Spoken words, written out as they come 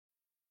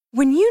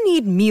When you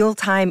need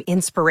mealtime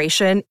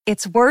inspiration,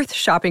 it's worth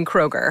shopping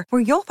Kroger,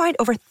 where you'll find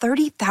over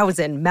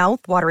 30,000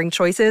 mouth-watering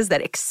choices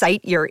that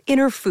excite your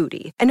inner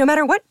foodie. And no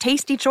matter what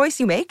tasty choice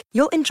you make,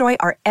 you'll enjoy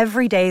our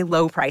everyday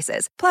low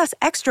prices, plus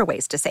extra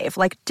ways to save,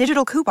 like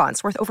digital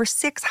coupons worth over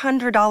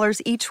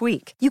 $600 each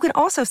week. You can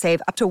also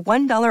save up to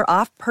 $1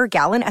 off per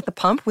gallon at the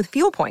pump with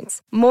fuel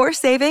points. More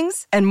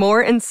savings and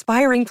more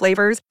inspiring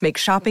flavors make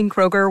shopping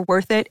Kroger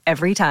worth it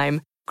every time.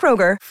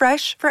 Kroger,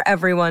 fresh for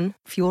everyone.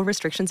 Fuel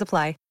restrictions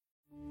apply.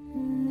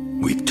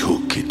 We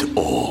took it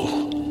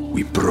all.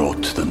 We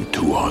brought them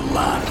to our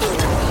land.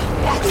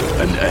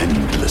 An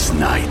endless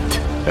night,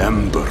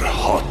 ember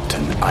hot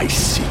and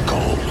icy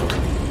cold.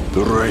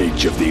 The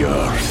rage of the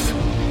earth.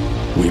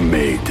 We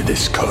made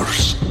this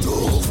curse.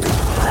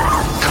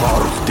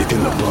 Carved it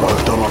in the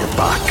blood on our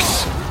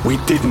backs. We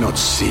did not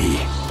see.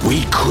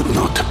 We could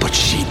not, but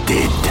she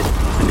did.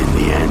 And in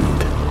the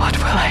end... What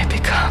will I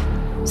become?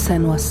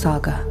 Senua's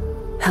Saga.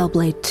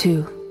 Hellblade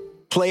 2.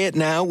 Play it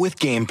now with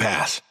Game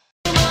Pass.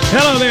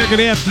 Hello there, good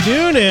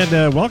afternoon,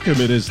 and welcome.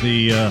 It is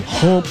the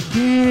Hump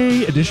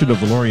Day edition of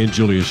the Lori and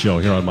Julia Show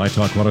here on My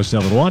Talk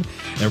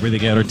 107.1,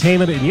 Everything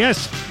Entertainment. And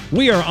yes,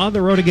 we are on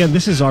the road again.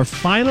 This is our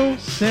final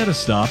Santa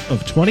stop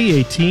of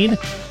 2018,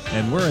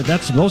 and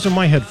those are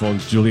my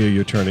headphones, Julia,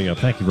 you're turning up.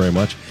 Thank you very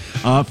much.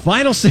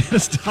 Final Santa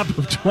stop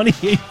of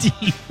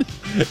 2018,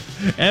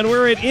 and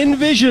we're at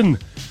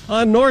InVision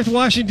on North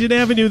Washington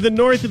Avenue, the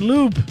North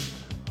Loop.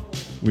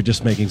 We're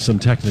just making some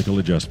technical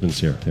adjustments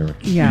here.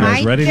 Yeah. You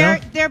guys ready now?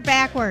 They're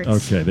backwards.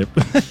 Okay.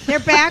 They're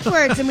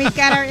backwards, and we've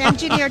got our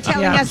engineer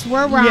telling us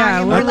we're wrong.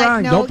 Yeah, and we're we're like,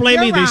 wrong. no, Don't blame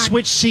me. you're wrong. They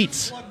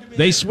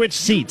switched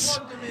seats.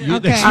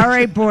 Okay. All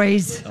right,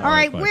 boys. All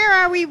right, fine. where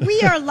are we?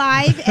 We are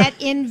live at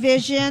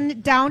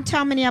InVision,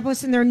 downtown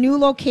Minneapolis, in their new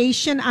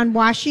location on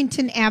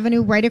Washington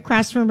Avenue, right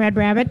across from Red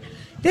Rabbit.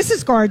 This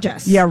is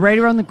gorgeous. Yeah, right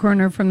around the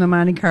corner from the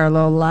Monte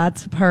Carlo.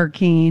 Lots of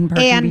parking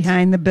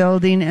behind the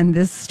building, and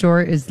this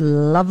store is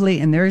lovely,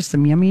 and there is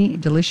some yummy,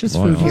 delicious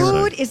food here.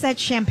 Food? Is that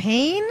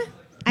champagne?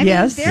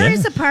 Yes. There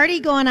is a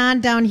party going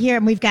on down here,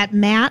 and we've got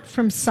Matt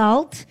from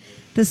Salt.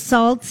 The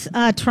Salt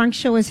trunk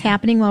show is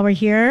happening while we're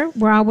here.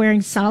 We're all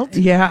wearing Salt.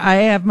 Yeah, I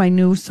have my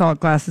new Salt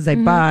glasses I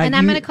bought. And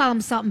I'm going to call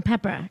them Salt and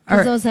Pepper,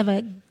 because those have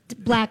a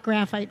black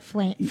graphite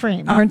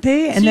frame. Aren't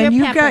they? And So then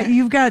you're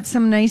you've got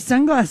some nice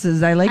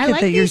sunglasses. I like I it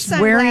like that you're these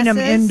wearing them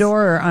sunglasses.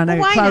 indoor on a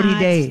Why cloudy not?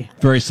 day.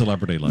 Very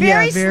celebrity-like.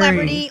 Very Yeah, very.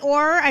 celebrity, or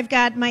I've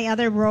got my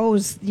other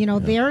rose. You know,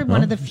 they're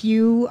one of the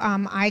few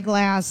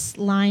eyeglass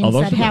lines those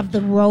that are have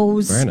the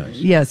rose. Very nice.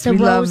 Yes, The we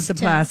love rose the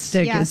tips.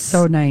 plastic. Yes. It's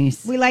so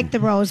nice. We like the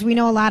rose. We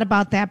know a lot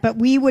about that, but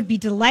we would be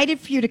delighted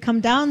for you to come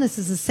down. This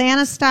is a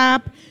Santa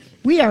stop.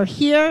 We are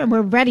here and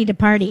we're ready to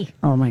party.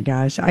 Oh my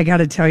gosh. I got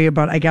to tell you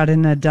I got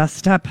in a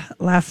dust up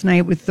last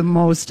night with the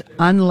most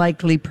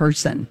unlikely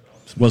person.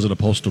 Was it a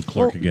postal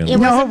clerk again? it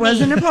No, wasn't it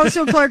wasn't me. a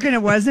postal clerk and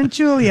it wasn't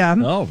Julia.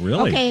 Oh,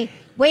 really? Okay,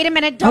 wait a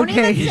minute. Don't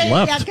Okay. even say He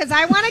left. that, because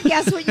I want to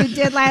guess what you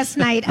did last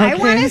night. I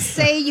want to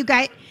say you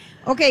guys...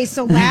 Okay,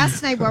 so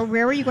last night, where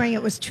were you going?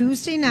 It was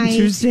Tuesday night.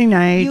 Tuesday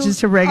night,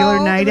 just a regular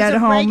night at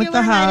home at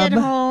the Night Hub. at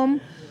home.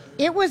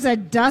 It was a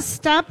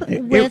dust up with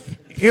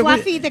it was-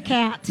 Fluffy the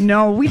cat.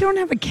 No, we don't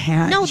have a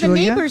cat. No, the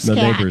Julia. neighbor's The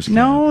cat. neighbor's cat.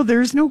 No,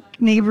 there's no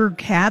neighbor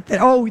cat.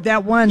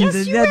 That one. Yes,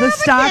 the you have a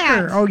stalker.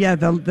 cat. Oh yeah,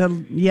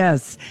 the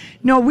yes.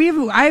 No, I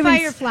haven't.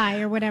 Firefly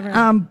or whatever.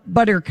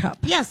 Buttercup.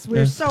 Yes,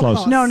 we're so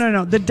close. close.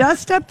 No. The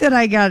dust up that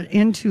I got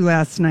into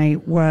last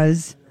night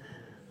was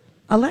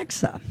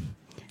Alexa.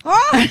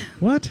 Oh,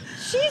 What?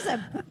 she's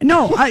a...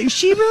 No,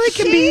 she really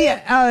can be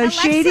Alexa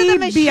shady the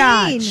machine.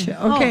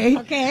 biatch. Okay. Oh,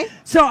 okay.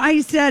 So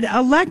I said,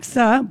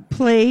 Alexa,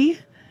 play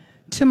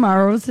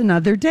Tomorrow's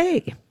Another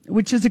Day,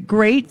 which is a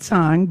great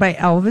song by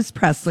Elvis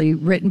Presley,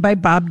 written by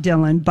Bob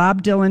Dylan.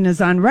 Bob Dylan is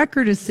on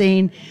record as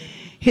saying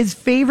his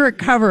favorite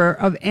cover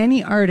of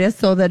any artist,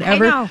 so that I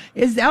ever know.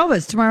 is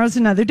Elvis. Tomorrow's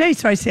Another Day.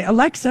 So I say,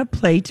 Alexa,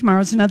 play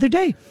Tomorrow's Another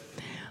Day.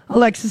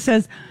 Alexa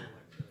says,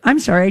 I'm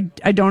sorry,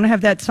 I don't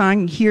have that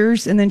song.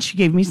 And then she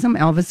gave me some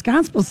Elvis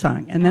gospel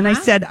song. And then I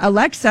said,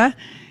 Alexa,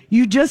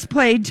 you just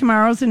played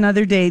Tomorrow's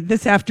Another Day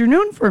this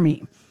afternoon for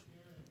me.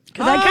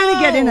 Because I kind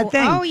of get in a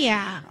thing. Oh,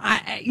 yeah.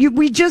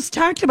 We just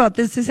talked about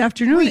this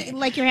afternoon.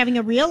 Like you're having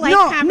a real life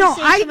No,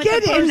 conversation I with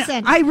get the in.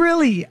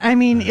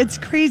 person. It's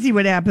crazy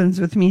what happens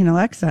with me and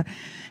Alexa.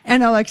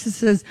 And Alexa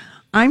says,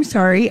 I'm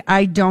sorry,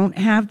 I don't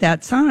have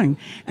that song.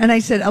 And I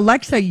said,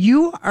 Alexa,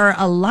 you are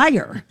a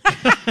liar.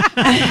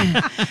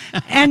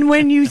 And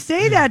when you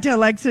say that to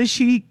Alexa,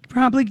 she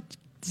probably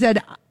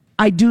said,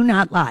 I do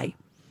not lie.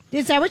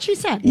 Is that what she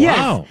said? Yes.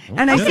 Wow.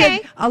 And I Okay.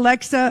 said,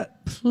 Alexa,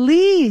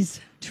 please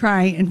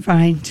try and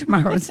find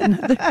Tomorrow's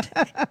Another Day.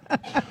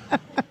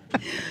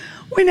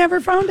 We never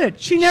found it.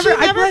 She never.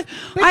 But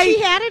she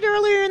had it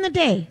earlier in the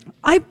day.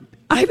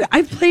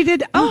 I've played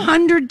it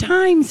 100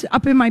 times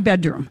up in my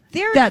bedroom.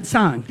 That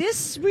song.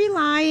 This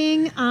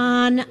relying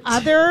on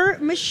other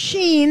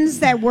machines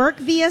that work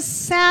via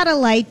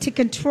satellite to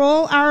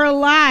control our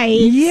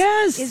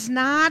lives is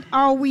not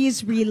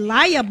always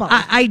reliable.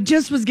 I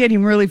just was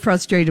getting really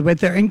frustrated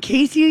with her. And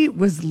Casey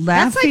was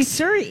laughing. That's like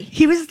Surrey.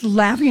 He was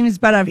laughing his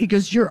butt off. He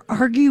goes, "You're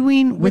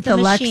arguing with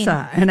Alexa."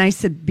 machine. And I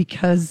said,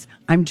 "Because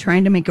I'm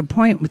trying to make a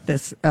point with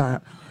this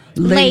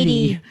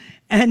lady."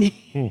 And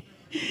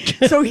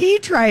so he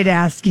tried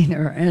asking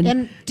her.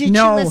 And did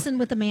no. you listen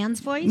with a man's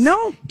voice?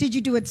 No. Did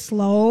you do it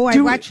slow?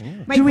 Do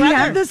we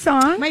have the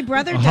song? My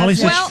brother Holly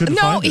does said it. she couldn't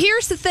No, find it.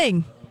 here's the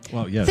thing.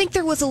 Well, yes. I think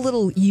there was a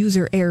little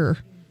user error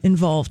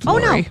involved. Oh,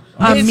 no.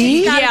 Lori. Me?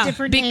 It's got Yeah. a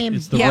different name.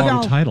 It's the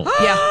wrong title.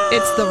 Yeah,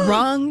 it's the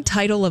wrong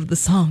title of the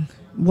song.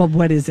 Well,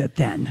 what is it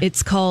then?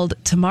 It's called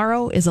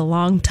Tomorrow is a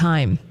Long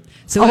Time.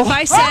 So if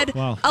I said,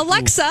 Wow.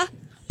 Alexa,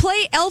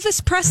 play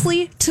Elvis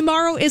Presley,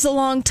 Tomorrow is a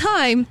Long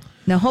Time.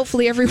 Now,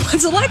 hopefully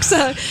everyone's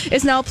Alexa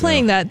is now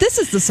playing that. This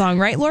is the song,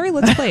 right, Lori?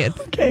 Let's play it.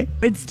 Okay.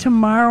 It's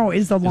Tomorrow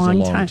is a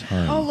long time.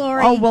 Oh,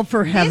 Lori. Oh, well,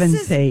 for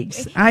heaven's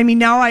sakes. I mean,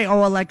 now I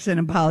owe Alexa an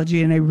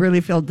apology, and I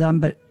really feel dumb,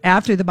 but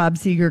after the Bob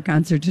Seger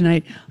concert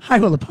tonight, I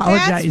will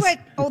apologize.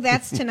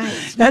 That's tonight.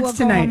 You That's will go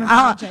tonight. home and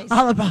apologize.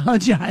 I'll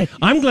apologize.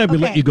 I'm glad we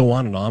let Okay. you go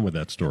on and on with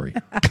that story.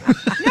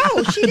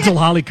 No, she did. Until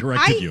Holly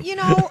corrected you. You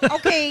know,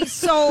 okay,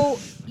 so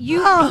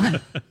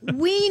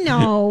we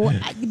know,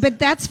 but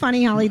that's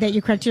funny, Holly, that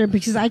you corrected her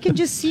because I can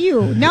just see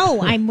you.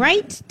 No, I'm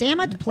right. Damn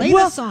it, play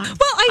the song. Well,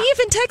 I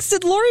even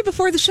texted Lori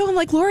before the show. I'm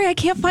like, Lori, I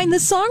can't find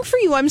this song for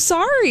you. I'm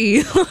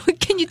sorry.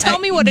 Can you tell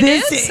me what it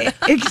This is?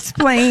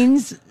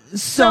 explains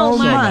so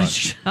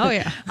much. Oh,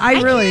 yeah.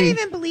 I really. can't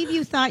even believe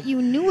you thought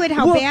you knew it,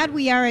 how Well, bad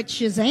we are at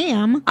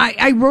Shazam.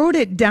 I wrote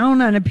it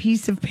down on a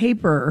piece of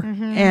paper,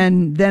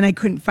 and then I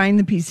couldn't find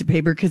the piece of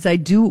paper because I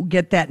do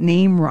get that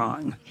name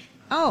wrong.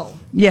 Oh.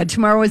 Yeah,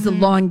 Tomorrow is a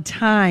long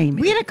time.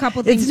 We had a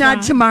couple things It's not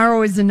wrong.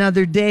 Tomorrow is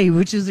Another Day,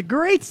 which is a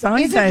great song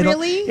Is it title.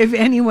 really? If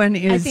anyone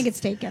is I think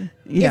it's taken.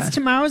 Yeah. It's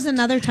Tomorrow's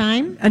Another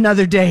Time.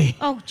 Another Day.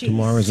 Oh, geez.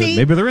 Tomorrow's See?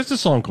 maybe there is a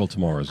song called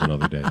Tomorrow's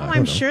Another Day. I Oh, don't I'm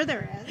know. sure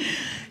there is.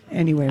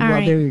 Anyway, All well,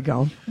 right. there you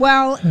go.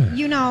 Well,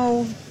 you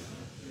know,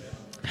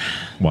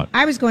 What?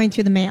 I was going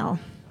through the mail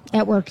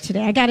at work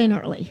today. I got in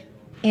early.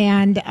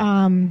 And,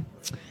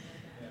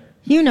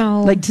 you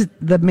know, Like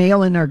the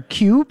mail in our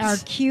cubes. our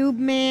cube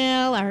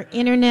mail, our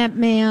internet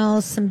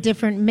mail, some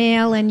different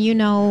mail, and you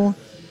know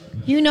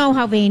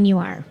how vain you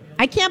are.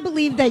 I can't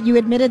believe that you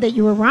admitted that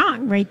you were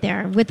wrong right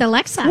there with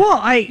Alexa. Well,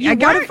 I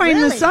got to weren't find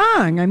the really.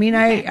 song. I mean,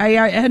 I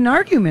had an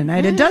argument. I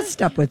had a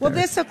dust up with Well, her.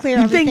 this will clear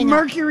You think everything up.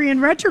 Mercury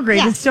in retrograde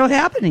Yeah. is still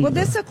happening? Well,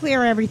 this will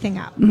clear everything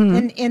up,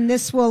 Mm-hmm. and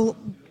this will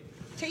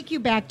take you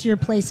back to your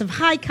place of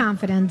high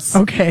confidence.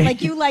 Okay.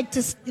 like you like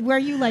to, where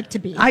you like to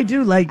be. I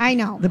do like I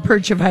know. the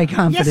perch of high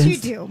confidence. Yes, you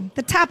do.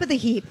 The top of the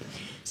heap.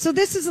 So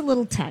this is a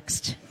little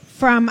text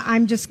from.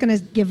 I'm just going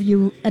to give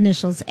you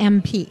initials.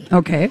 MP.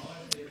 Okay.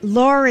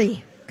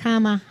 Lori,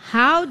 comma.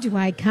 How do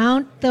I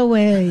count the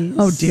ways?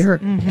 Oh, dear.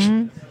 I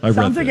read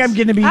Sounds like this. I'm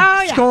going to be Oh,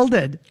 yeah.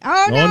 scolded.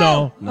 Oh no!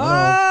 no.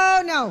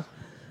 Oh no!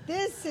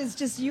 This is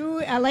just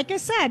you. Like I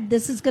said,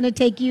 this is going to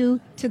take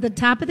you to the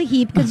top of the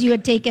heap because you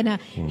had taken a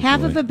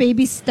half of a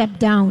baby step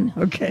down.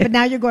 Okay. But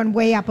now you're going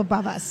way up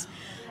above us.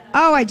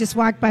 Oh, I just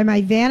walked by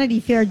my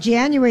Vanity Fair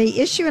January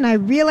issue and I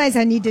realized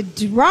I need to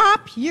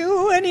drop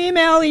you an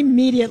email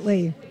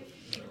immediately.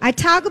 I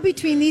toggle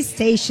between these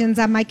stations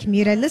on my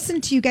commute. I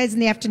listen to you guys in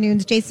the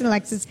afternoons, Jason and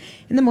Alexis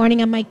in the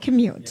morning on my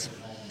commute.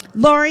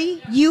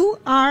 Lori, you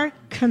are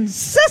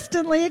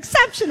consistently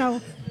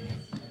exceptional.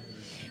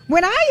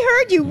 When I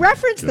heard you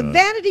reference the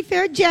Vanity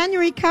Fair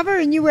January cover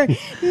and you were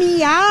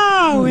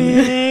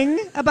meowing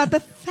about the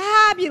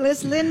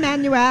fabulous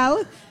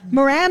Lin-Manuel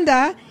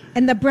Miranda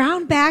and the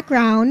brown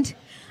background,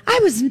 I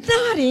was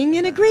nodding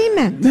in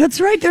agreement. That's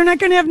right. They're not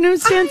going to have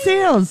newsstand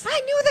sales. I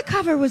knew the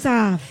cover was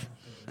off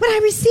when I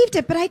received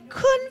it, but I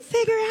couldn't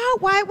figure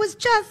out why it was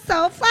just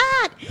so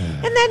flat.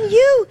 And then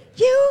you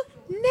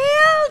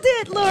nailed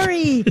it,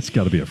 Lori. It's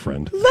got to be a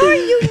friend. Lori,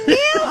 you nailed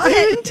I it.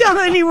 didn't tell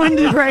anyone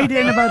to write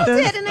in about Nailed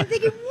this. it. And I'm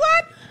thinking,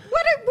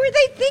 were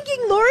they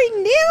thinking Lori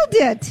nailed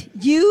it?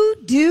 You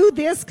do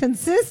this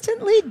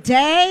consistently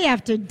day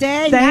after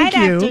day, Thank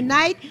night you. after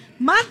night,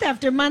 month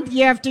after month,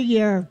 year after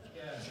year.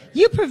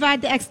 You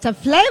provide the extra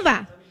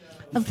flavor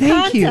of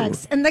Thank you.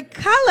 context and the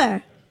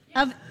color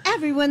of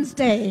everyone's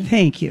day.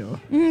 Thank you.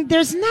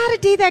 There's not a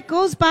day that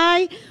goes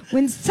by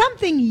when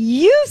something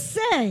you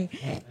say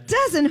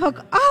doesn't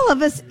hook all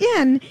of us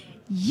in.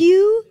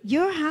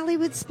 Your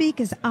Hollywood speak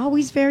is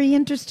always very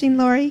interesting,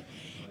 Lori.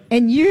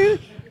 And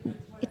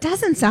it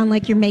doesn't sound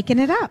like you're making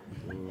it up,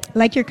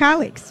 like your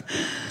colleagues.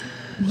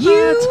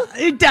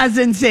 It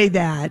doesn't say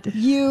that.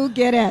 You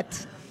get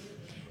it.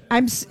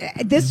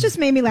 This just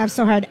made me laugh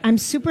so hard. I'm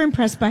super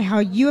impressed by how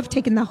you have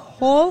taken the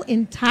whole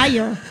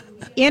entire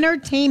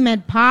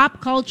entertainment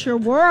pop culture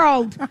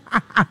world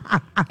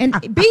and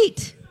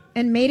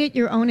made it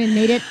your own and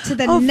made it to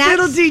the next.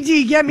 Fiddle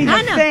DD, get me the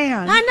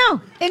fan. I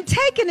know, and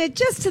taking it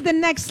just to the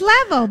next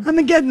level.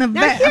 I'm getting the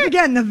Now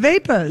here-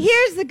 vapors.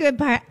 Here's the good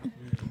part.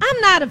 I'm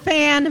not a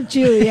fan of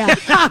Julia.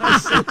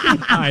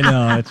 I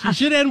know. You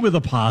should end with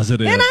a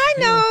positive. And I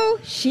know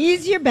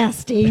she's your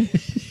bestie.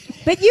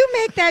 But you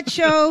make that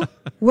show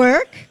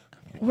work,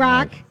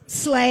 rock,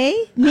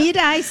 slay. Need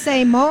I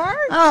say more?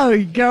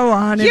 Oh, go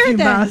on if you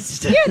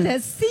must. You're the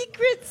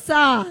secret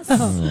sauce.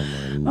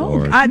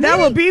 Lord. That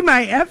will be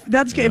my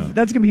That's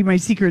gonna be my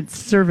Secret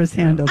Service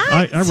handle.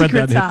 I read that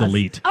and hit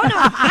delete. Oh no!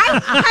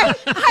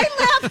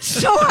 I laughed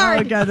so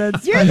hard. Oh God,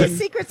 that's You're funny. the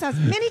secret sauce.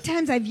 Many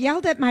times I've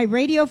yelled at my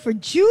radio for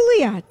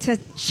Julia to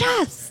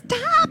just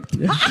stop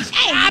talking.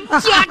 I'm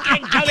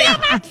talking,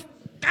 Julia.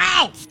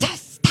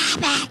 Just stop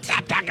it.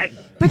 Stop talking.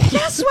 But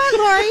guess what,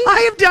 Lori?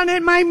 I have done it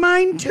in my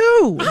mind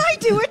too. I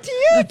do it to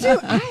you too.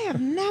 I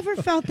have never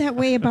felt that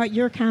way about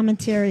your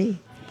commentary.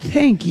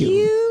 Thank you.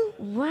 You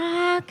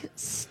rock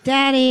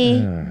steady,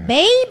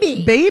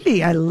 baby.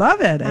 Baby, I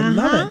love it. I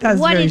love it. That's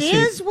what very it sweet.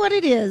 is, what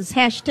it is.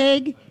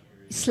 Hashtag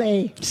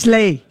slay.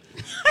 Slay.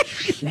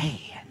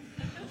 Slay.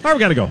 All right, we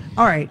got to go.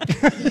 All right.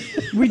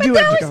 We do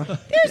have to go.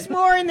 There's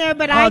more in there,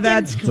 but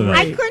that's great.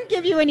 I couldn't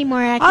give you any more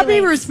accolades. I'll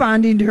be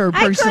responding to her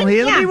personally.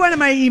 It'll be one of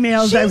my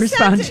emails I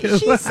respond to.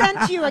 She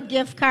sent you a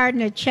gift card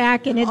and a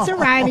check, and it's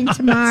arriving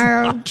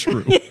tomorrow.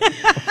 True.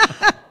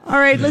 All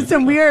right,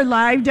 listen, we are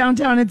live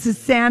downtown. It's a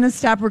Santa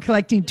stop. We're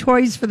collecting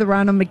toys for the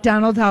Ronald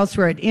McDonald House.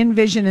 We're at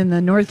InVision in the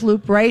North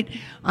Loop, right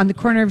on the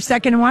corner of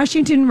 2nd and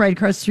Washington, right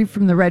across the street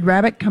from the Red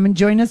Rabbit. Come and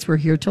join us. We're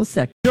here till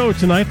 6. Show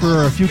tonight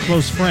for a few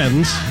close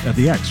friends at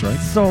the X, right?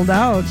 Sold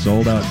out.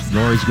 Sold out.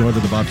 Lori's going to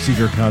the Bob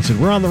Seger concert.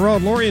 We're on the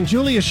road. Lori and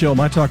Julia show,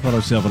 My Talk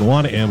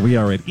 107.1, and we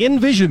are at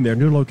InVision, their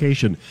new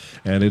location.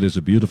 And it is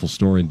a beautiful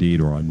store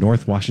indeed. We're on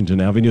North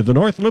Washington Avenue, the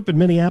North Loop in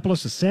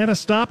Minneapolis, a Santa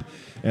stop.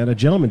 And a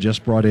gentleman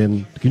just brought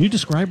in, can you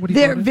describe what he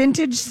They're brought in?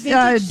 vintage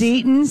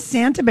Dayton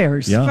Santa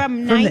Bears. Yeah.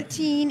 From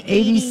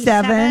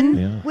 1987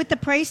 Yeah. with the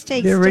price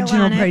tag The still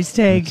original on it. price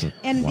tag.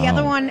 And the Wow.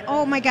 other one,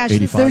 oh my gosh,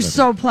 85. They're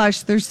so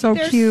plush. They're so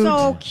they're cute.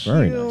 so cute.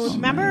 Very nice.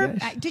 Remember,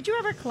 did you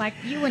ever collect?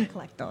 You wouldn't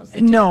collect those.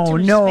 They No, took too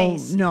much no,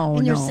 space no,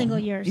 in no. your single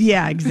years.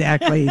 Yeah,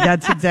 exactly.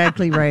 That's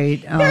exactly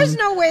right. There's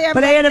no way I'm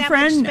But I had a letting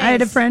that much friend. I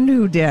had a space. friend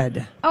who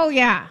did Oh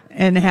yeah,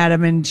 and had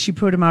them, and she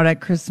put them out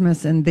at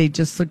Christmas, and they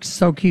just looked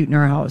so cute in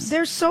her house.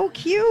 they're so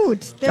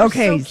cute. They're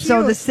Okay, so, so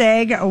cute. the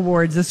SAG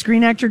Awards, the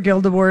Screen Actor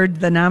Guild Award,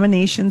 the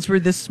nominations were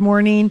this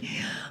morning.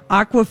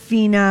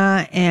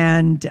 Aquafina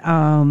and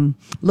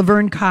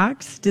Laverne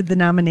Cox did the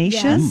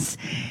nominations.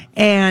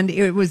 And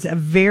it was a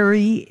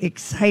very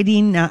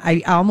exciting,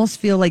 I almost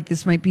feel like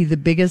this might be the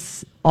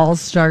biggest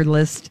all-star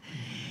list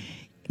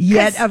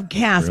yet of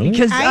cast. Really?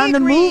 Because I on the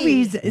agree.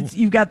 movies,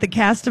 you've got the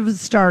cast of A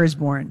Star is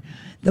Born,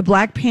 the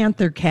Black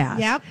Panther cast,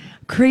 Yep.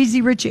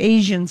 Crazy Rich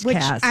Asians which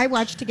cast. I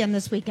watched again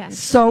this weekend.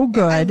 So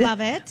good. I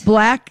love it.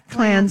 Black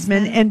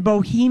Klansman and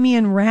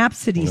Bohemian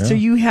Rhapsody. Yeah. So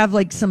you have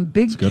like some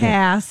big good one.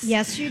 casts.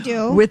 Yes, you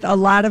do. With a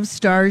lot of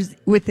stars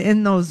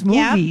within those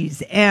Yep.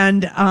 movies.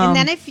 And And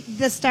then if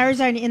the stars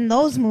aren't in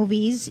those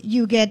movies,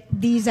 you get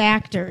these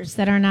actors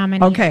that are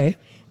nominated. okay.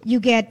 You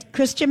get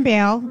Christian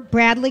Bale,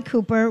 Bradley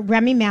Cooper,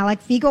 Remy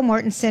Malek, Viggo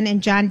Mortensen, and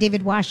John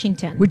David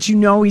Washington. Which you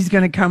know he's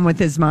going to come with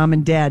his mom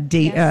and dad,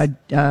 Yes.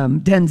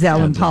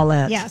 Denzel and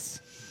Paulette. Yes.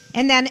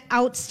 And then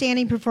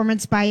outstanding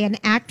performance by an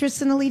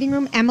actress in the leading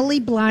room, Emily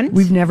Blunt.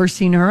 We've never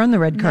seen her on the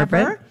red carpet.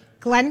 Never.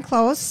 Glenn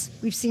Close.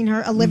 We've seen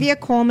her. Olivia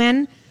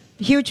Colman.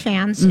 Huge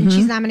fans. Mm-hmm. And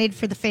she's nominated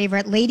for The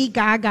Favorite. Lady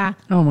Gaga.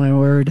 Oh, my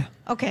word.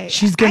 Okay.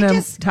 She's going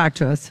to talk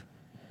to us.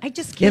 I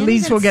just can't At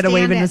least even we'll get a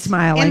wave stand and a it.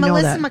 smile. And I know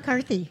Melissa that.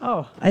 McCarthy.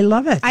 Oh, I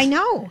love it. I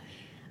know.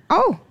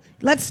 Oh,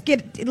 let's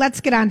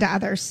get on to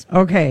others.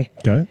 Okay.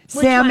 Okay.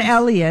 Sam ones?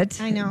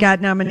 Elliott I know. got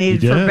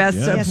nominated He for did, Best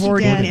yeah. Yes, he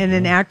Supporting did. in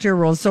an Actor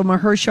role. So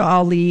Mahershala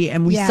Ali,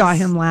 and we Yes. saw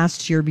him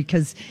last year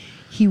because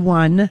he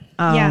won.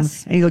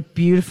 Yes. And he looked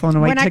beautiful in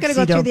a white We're not going to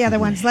tuxedo. go through the other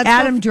ones. Let's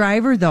Adam go.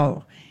 Driver,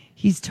 though,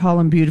 he's tall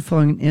and beautiful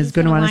and is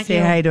going to gonna want to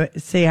want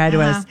say hi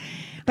to us.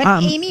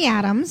 But Amy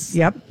Adams.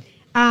 Yep.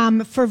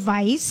 For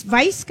Vice.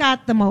 Vice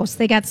got the most.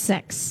 They got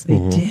 6. They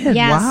did.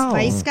 Yes, Wow.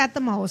 Vice got the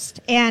most.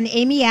 And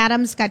Amy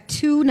Adams got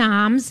 2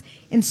 noms,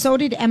 and so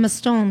did Emma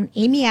Stone.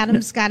 Amy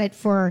Adams got it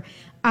for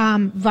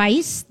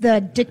Vice, the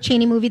Dick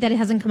Cheney movie that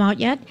hasn't come out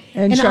yet.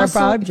 And Sharp also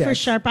Objects. For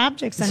Sharp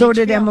Objects. on So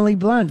did HBO. Emily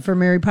Blunt for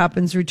Mary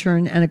Poppins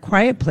Return and A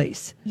Quiet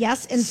Place.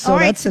 Yes, and So all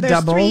right, that's so a there's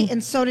double. 3,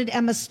 and so did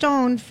Emma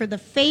Stone for The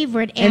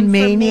Favorite And for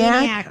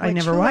Maniac? I which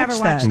never whoever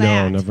watched that.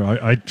 No, never.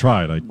 I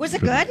tried. Was it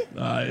couldn't.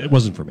 good? It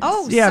wasn't for me.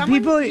 Oh, Yeah, someone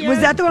people. here- Was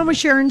that the one with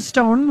Sharon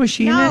Stone? Was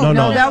she No. in it? No,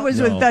 no. That was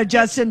No. with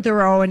Justin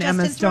Theroux and Justin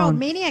Emma Stone. Theroux,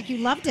 Maniac, you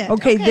loved it.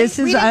 Okay, this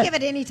is we didn't a- give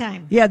it any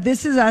time. Yeah,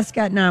 This Is Us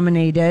got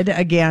nominated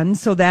again,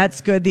 so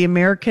that's good. The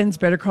Americans,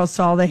 Better Call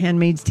Saul, The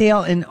Handmaid's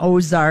Tale, and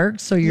Ozark.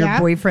 So your Yep.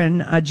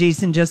 boyfriend,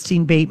 Jason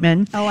Justine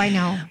Bateman. Oh, I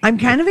know. I'm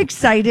kind of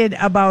excited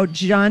about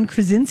John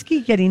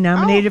Krasinski getting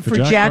nominated For for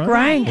Jack Jack Ryan?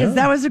 Ryan because Yeah.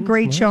 that was a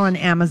great show on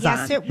Amazon.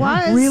 Yes, it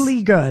was.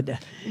 Really good.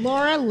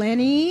 Laura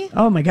Linney.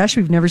 Oh my gosh,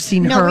 we've never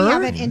seen No, her. we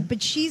haven't.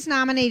 But she's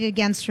nominated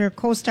against her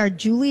co-star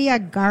Julia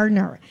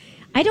Garner.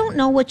 I don't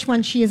know which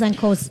one she is on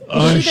co-star.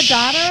 Is she the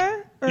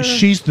daughter? Or-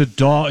 She's the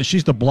doll.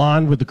 She's the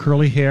blonde with the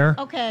curly hair.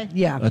 Okay.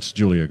 Yeah. That's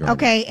Julia Garner.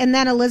 Okay, and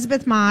then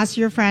Elizabeth Moss,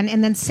 your friend,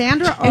 and then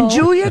Sandra Oh. And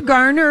Julia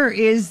Garner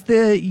is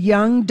the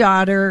young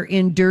daughter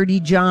in Dirty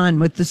John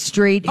with the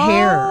straight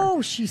hair.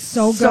 Oh, she's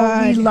so So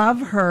we good.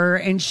 love her,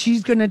 and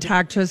she's going to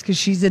talk to us because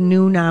she's a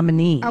new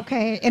nominee.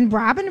 Okay, and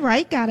Robin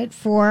Wright got it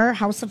for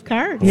House of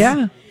Cards.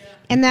 Yeah.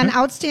 And then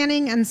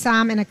Outstanding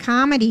Ensemble in a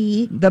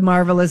Comedy. The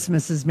Marvelous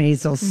Mrs.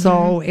 Maisel.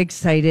 So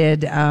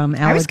excited. I was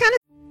Alex. kind of.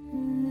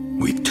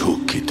 We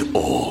took it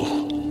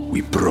all.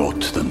 We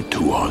brought them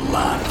to our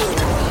land.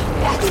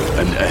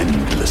 An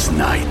endless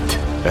night,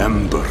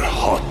 ember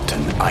hot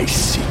and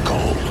icy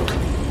cold.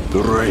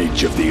 The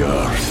rage of the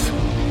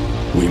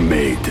earth. We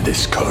made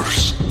this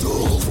curse.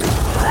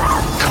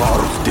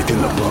 Carved it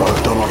in the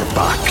blood on our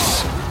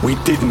backs. We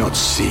did not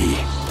see.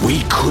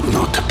 We could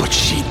not, but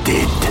she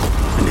did.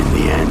 And in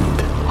the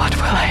end, What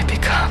will I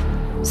become?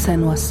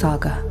 Senwa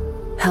Saga.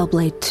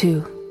 Hellblade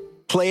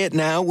 2. Play it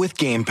now with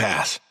Game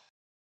Pass.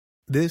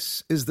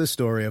 This is the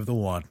story of the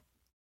one.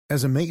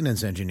 As a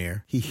maintenance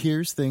engineer, he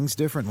hears things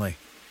differently.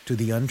 To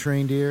the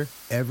untrained ear,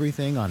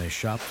 everything on his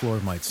shop floor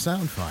might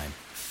sound fine,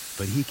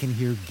 but he can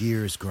hear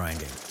gears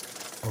grinding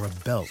or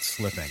a belt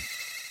slipping.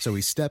 So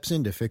he steps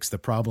in to fix the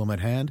problem at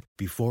hand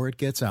before it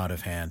gets out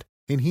of hand.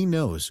 And he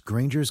knows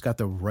Grainger's got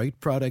the right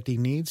product he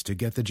needs to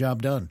get the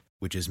job done,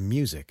 which is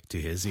music to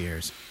his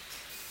ears.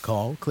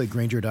 Call, click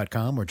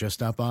Grainger.com, or just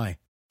stop by.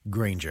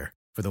 Grainger,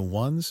 for the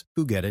ones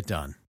who get it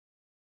done.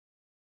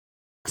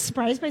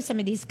 Surprised by some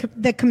of these.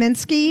 The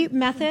Kaminsky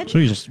method So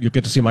you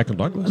get to see Michael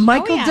Douglas.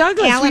 Michael Oh, yeah.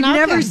 Douglas. Alan We've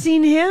never Arkin.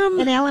 seen him.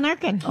 and Alan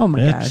Arkin. Oh, my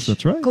Yes, gosh.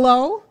 that's right.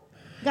 Glow.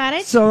 Got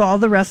it? So all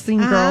the wrestling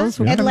girls.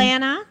 will come-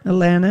 Atlanta.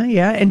 Atlanta,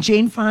 yeah. And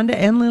Jane Fonda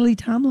and Lily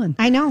Tomlin.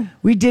 I know.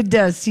 We did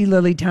see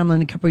Lily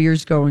Tomlin a couple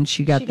years ago when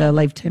she got the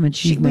Lifetime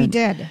Achievement. we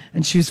did.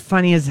 And she was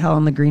funny as hell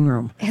in the green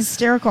room.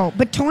 Hysterical.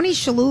 But Tony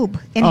Shalhoub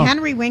and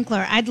Henry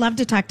Winkler, I'd love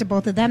to talk to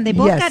both of them. They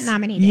both got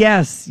nominated.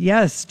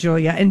 Yes,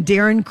 Julia. And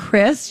Darren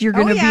Criss, you're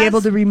going to be yes.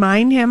 able to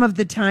remind him of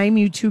the time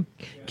you two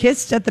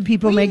kissed at the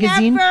People We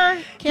magazine. never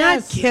Not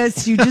kissed.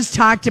 kiss. You just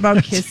talked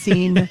about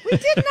kissing. We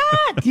did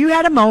not. You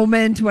had a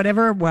moment,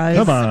 whatever it was.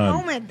 Come A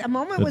on.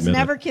 moment was Admit it.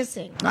 never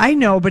kissing. I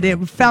know, but it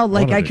felt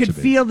like Wanted I it could to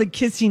be. feel the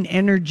kissing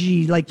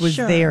energy was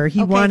Sure. there.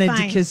 He Okay, wanted to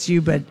fine. kiss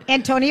you, but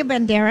Antonio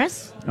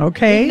Banderas.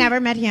 okay. We've never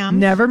met him.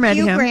 Never met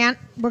Hugh him. Grant.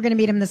 We're going to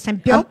meet him this time.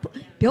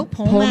 Bill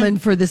Pullman. Pullman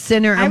for The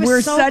Sinner. I And was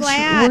we're so such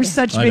glad. we're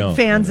such I big know.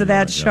 fans of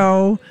that Yeah.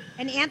 show.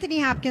 And Anthony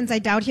Hopkins, I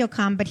doubt he'll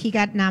come, but he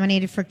got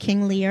nominated for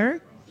King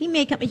Lear. He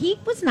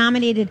was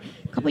nominated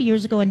a couple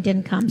years ago and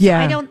didn't come. So Yeah.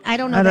 I don't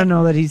know. I don't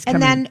know that he's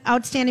And coming. then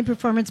outstanding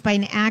performance by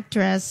an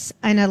actress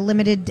in a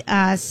limited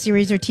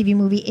series or TV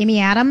movie, Amy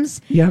Adams.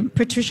 Yep.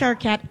 Patricia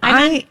Arquette.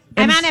 I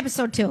I'm am on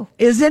episode 2.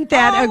 Isn't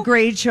that Oh. a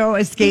great show?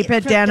 Escape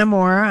at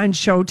Dannemora on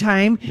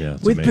Showtime Yeah,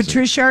 it's with amazing.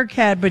 Patricia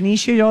Arquette,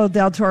 Benicio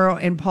del Toro,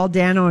 and Paul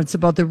Dano. It's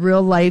about the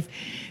real life.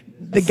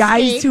 The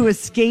guys Escape. who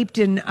escaped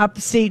in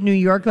upstate New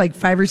York like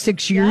 5 or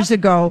 6 years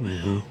ago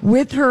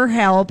with her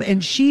help,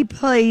 and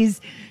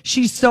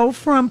she's so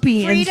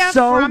frumpy Frida and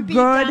so Frumpy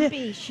good.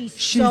 Dumpy. She's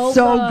so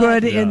so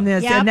good good. in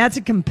this, Yep. and that's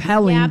a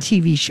compelling Yep.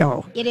 TV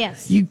show. It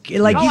is. You Oh,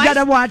 you I- got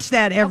to watch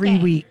that every Okay.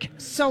 week.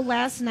 So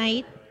last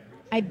night,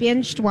 I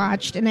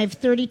watched, and I have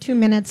 32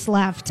 minutes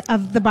left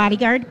of The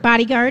Bodyguard.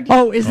 Bodyguard.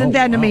 Oh, isn't Oh,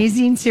 that an wow.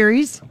 amazing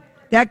series?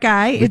 That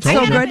guy, it's told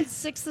so I got up good. at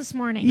 6 this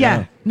morning.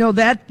 Yeah. No,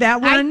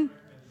 that one.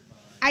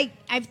 I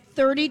have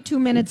 32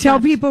 minutes Tell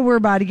left. people where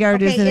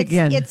Bodyguard is Okay,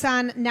 again. it's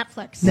on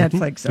Netflix.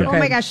 Netflix. Okay. Oh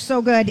my gosh, so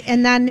good.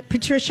 And then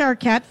Patricia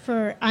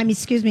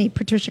Arquette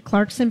Patricia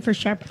Clarkson for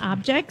Sharp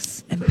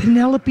Objects. And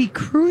Penelope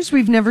Cruz,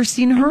 we've never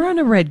seen her on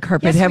a red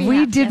carpet, Yes, have we we?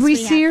 have. Did Yes, we we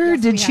see have. her?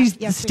 Yes, Did we she have.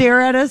 Yes, we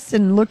stare at us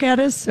and look at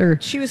us? Or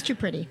She was too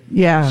pretty.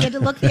 yeah, She had to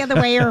look the other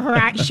way,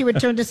 or she would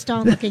turn to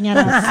stone looking at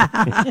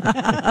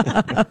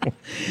us.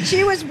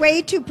 She was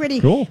way too pretty.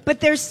 Cool. But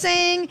they're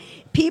saying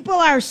people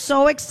are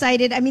so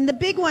excited. I mean, the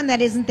big one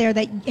that isn't there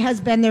that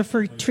has been there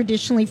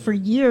traditionally for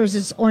years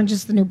is Orange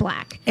is the New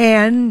Black.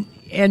 and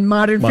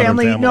Modern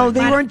Family. No,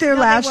 they weren't there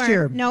last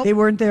year. No, they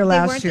weren't there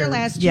last weren't year. there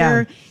last Yeah.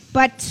 year.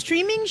 But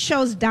streaming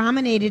shows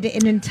dominated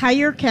an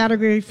entire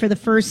category for the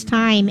first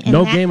time. And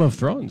No that- Game of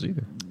Thrones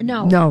either.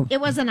 No.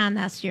 it wasn't on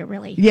last year,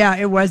 really. Yeah,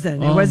 it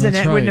wasn't. It Oh, wasn't.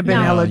 that's It wouldn't right. have been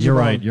Yeah, eligible. You're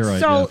right. Yeah,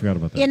 So, I forgot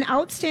about that. an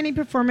outstanding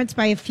performance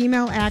by a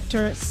female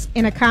actress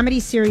in a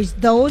comedy series,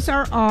 those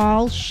are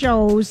all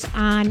shows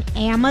on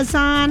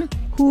Amazon,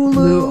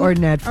 Hulu, or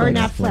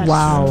Netflix.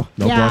 Wow.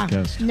 No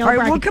broadcast. No All right,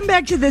 we'll broadcast. come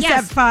back to this Yes.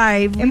 at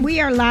 5. And we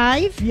are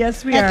live.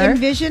 Yes, we at are.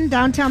 Envision,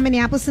 downtown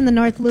Minneapolis in the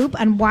North Loop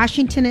on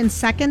Washington and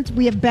 2nd.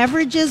 We have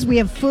beverages, we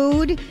have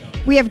food.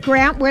 We have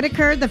Grant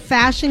Whitaker, the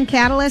fashion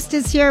catalyst,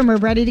 is here, and we're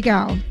ready to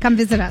go. Come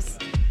visit us.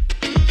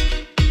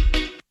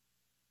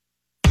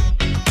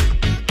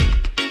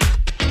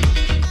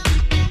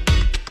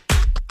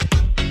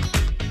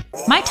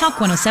 My Talk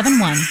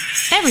 1071.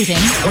 Everything.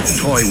 What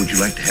toy would you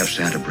like to have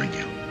Santa bring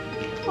you?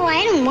 Oh,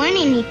 I don't want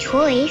any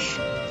toys.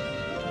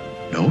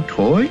 No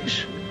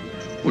toys?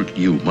 Well,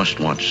 you must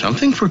want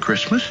something for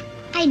Christmas.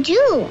 I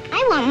do.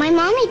 I want my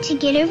mommy to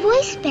get her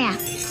voice back.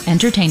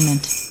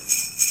 Entertainment.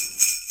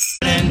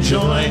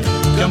 joy,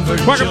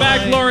 comfort, Welcome joy.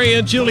 back, Lori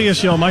and Julia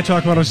Show. My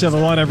Talk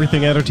 107.1,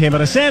 Everything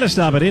Entertainment. A Santa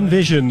stop at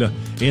Envision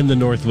in the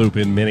North Loop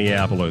in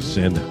Minneapolis.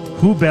 And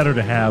who better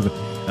to have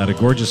at a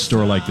gorgeous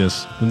store like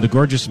this than the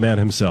gorgeous man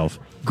himself,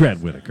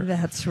 Grant Whitaker.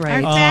 That's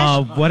right.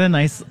 Oh, what a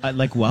nice,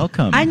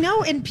 welcome. I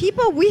know, and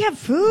people, we have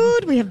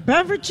food, we have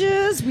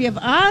beverages, we have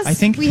us. I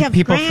think we have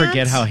people Grant.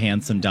 forget how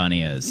handsome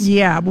Donnie is.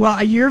 Yeah,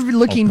 well, you're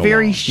looking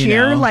very You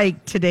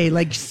Cher-like today,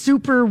 like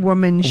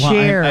Superwoman Well,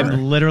 Cher.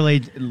 I'm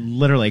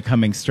literally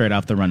coming straight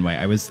off the runway.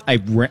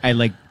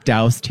 I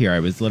doused here. I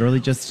was literally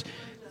just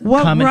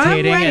What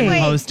commentating runway?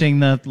 and hosting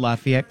the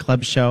Lafayette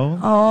Club show.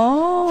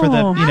 Oh, for the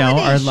Holiday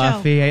our show.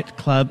 Lafayette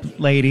Club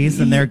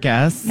ladies and their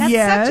guests. That's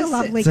Yes. such a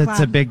lovely It's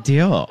club. a big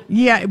deal.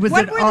 Yeah, it was.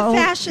 What it were all, the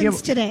fashions yeah,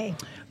 today?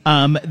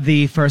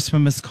 The first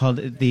one was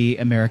called the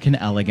American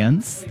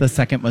Elegance. The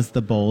second was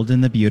the Bold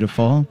and the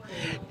Beautiful,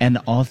 and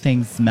All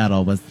Things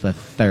Metal was the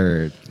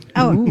third.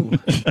 Oh,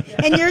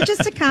 and you're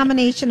just a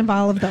combination of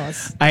all of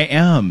those. I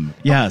am.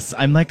 Yes,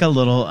 I'm like a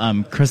little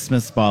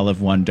Christmas ball of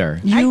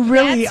wonder. You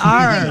really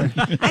are.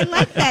 I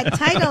like that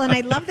title, and I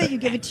love that you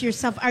give it to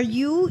yourself.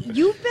 You've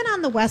been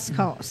on the West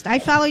Coast. I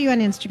follow you on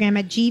Instagram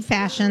at G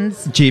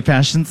Fashions. G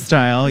Fashion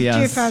Style,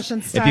 yes. G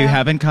Fashion Style. If you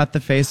haven't caught the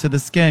face or the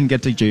skin,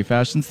 get to G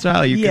Fashion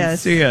Style. You can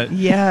Yes, see it.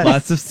 yes.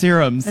 Lots of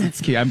serums.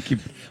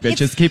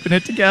 Bitches keeping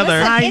it together.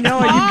 Listen, I know.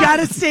 You got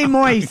to stay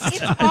moist.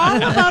 It's all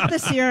about the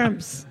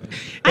serums.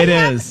 It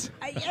is.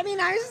 I mean,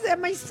 I was at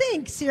my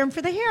sink, serum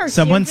for the hair.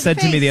 Someone serum said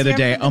for to me face, the other serum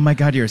day, for the- "Oh my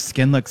God, your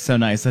skin looks so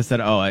nice." I said,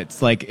 "Oh,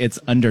 it's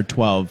under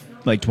 12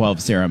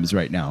 serums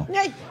right now."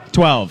 Yeah.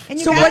 12. And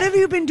you So, got- what have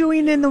you been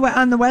doing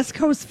on the West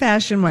Coast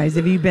fashion wise?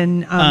 Have you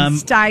been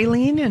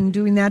styling and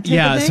doing that type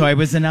of thing? So I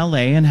was in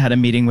LA and had a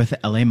meeting with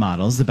LA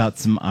models about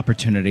some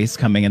opportunities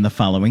coming in the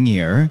following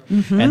year,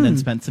 and then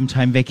spent some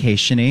time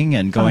vacationing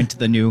and going to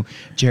the new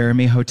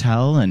Jeremy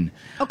Hotel. And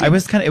Okay.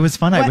 it was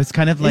fun. I was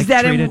kind of like Is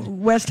that treated.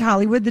 in West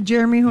Hollywood, the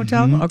Jeremy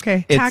Hotel?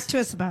 Okay. Talk to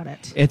us about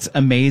it. It's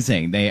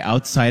amazing.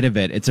 Outside of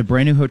it, it's a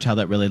brand new hotel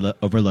that really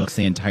overlooks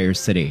the entire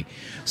city.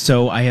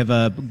 So I have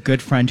a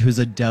good friend who's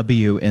a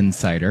W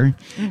insider,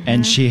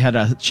 and she had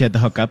the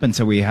hookup, and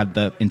so we had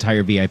the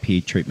entire VIP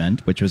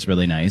treatment, which was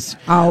really nice.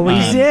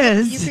 Always You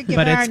is. could give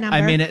But her our it's, number.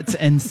 I mean, it's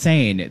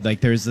insane.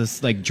 Like there's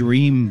this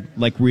dream,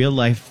 real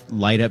life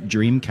light up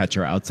dream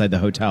catcher outside the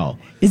hotel.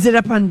 Is it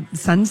up on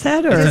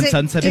Sunset or? It's on it-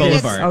 Sunset it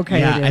is- Boulevard. okay,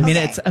 Yeah, it I is. mean,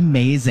 Okay. it's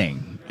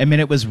amazing. I mean,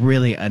 it was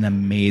really an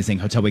amazing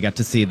hotel. We got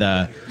to see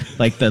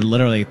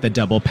literally the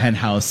double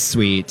penthouse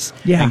suite.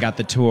 Yeah. And got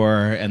the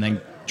tour and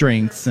then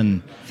drinks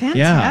and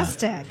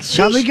Fantastic.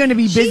 Probably going to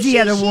be busy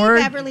at award.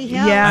 Beverly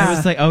Hills. Yeah. I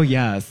was like, oh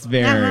yes,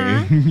 very.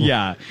 Uh-huh.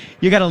 Yeah.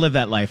 You got to live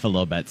that life a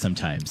little bit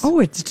sometimes. Oh,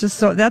 it's just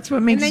so. That's what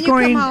And makes then you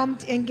going. come home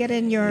and get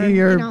in your,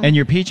 Your- you know- And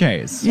your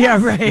PJs. Yeah,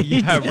 right.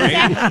 Yeah,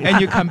 right.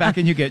 And you come back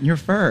and you get in your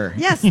fur.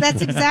 Yes,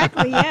 that's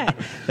exactly it.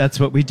 That's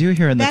what we do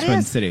here in the That Twin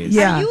is. Cities.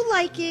 Yeah. Are you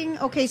liking?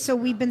 Okay, so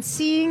we've been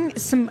seeing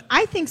some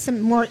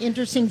more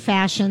interesting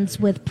fashions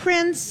with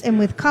prints and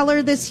with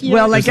color this year.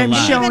 Well, like There's a I'm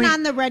lot. showing. even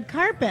on the red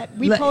carpet,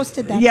 we Le-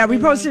 posted that. Yeah, we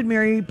today, right? posted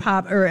Mary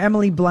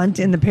Emily Blunt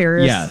in the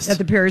Paris Yes. at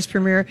the Paris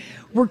premiere.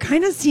 We're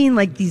kind of seeing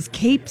like these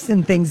capes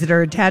and things that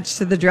are attached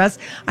to the dress.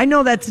 I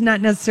know that's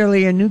not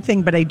necessarily a new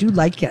thing, but I do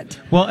like it.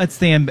 Well,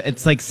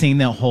 it's like seeing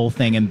the whole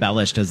thing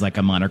embellished as like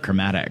a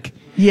monochromatic.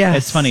 Yes.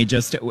 It's funny,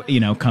 just,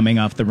 coming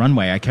off the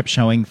runway, I kept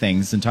showing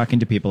things and talking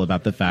to people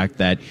about the fact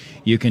that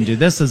you can do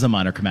this as a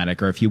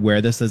monochromatic, or if you wear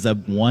this as a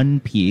one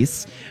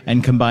piece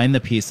and combine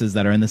the pieces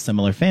that are in the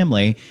similar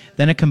family,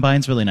 then it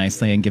combines really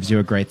nicely and gives you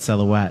a great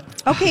silhouette.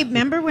 Okay,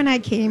 remember when I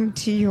came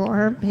to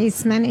your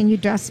basement and you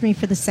dressed me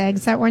for the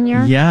SAGs that one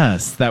year?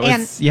 Yes, that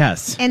was,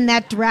 yes. And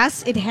that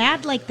dress, it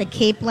had like the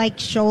cape-like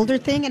shoulder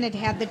thing, and it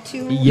had the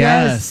two.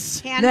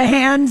 Yes. hand- The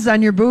hands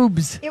on your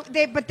boobs.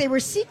 but they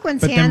were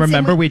sequence But hands. then and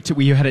remember,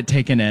 you had it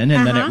taken in,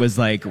 and then Uh-huh. it was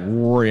like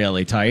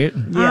really tight.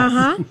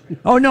 Uh-huh.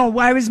 Oh no,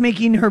 I was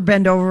making her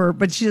bend over,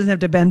 but she doesn't have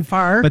to bend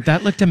far. But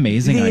that looked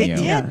amazing on It you.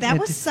 did. Yeah, That it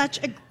was did. such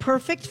a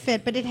perfect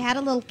fit, but it had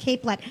a little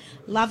cape.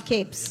 Love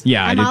capes.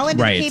 Yeah, I I'm do- all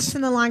into right. the capes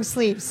and the long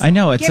sleeves. I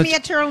know. It's Give me a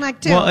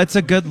turtleneck too. Well, it's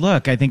a good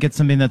look. I think it's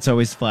something that's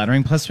always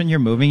flattering. Plus, when you're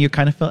moving, you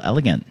kind of feel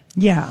elegant.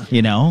 yeah.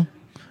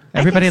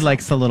 Everybody so.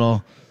 likes a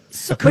little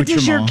But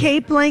does your accoutrement.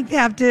 cape length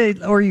have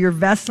to, or your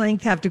vest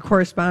length have to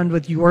correspond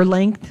with your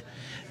length?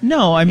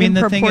 No, I mean, in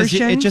the thing is,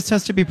 proportion? it just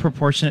has to be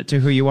proportionate to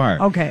who you are.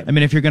 Okay. I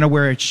mean, if you're going to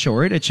wear it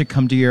short, it should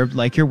come to your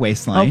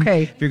waistline.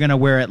 Okay. If you're going to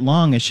wear it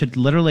long, it should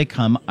literally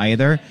come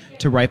either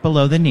to right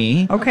below the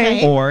knee.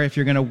 Okay. Or if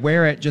you're going to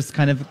wear it just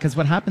kind of, because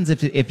what happens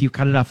if you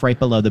cut it off right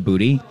below the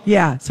booty?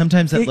 Yeah.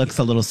 Sometimes it looks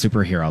a little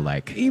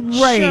superhero-like.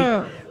 Right.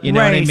 Sure. You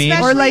know what I mean?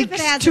 Or like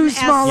too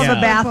small of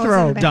a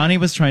bathrobe. Donnie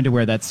was trying to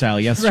wear that style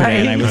yesterday,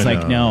 and I was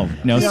like, no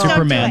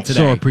Superman today.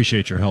 So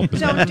appreciate your help.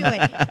 Don't do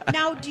it.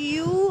 Now,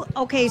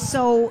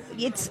 so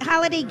it's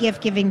holiday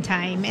gift giving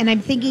time, and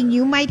I'm thinking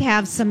you might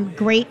have some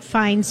great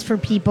finds for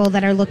people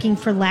that are looking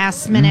for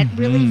last minute,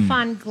 really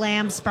fun,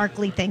 glam,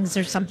 sparkly things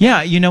or something.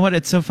 Yeah, you know what?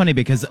 It's so funny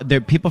because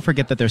people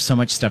forget that there's so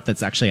much stuff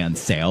that's actually on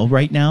sale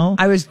right now.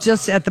 I was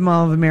just at the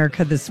Mall of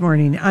America this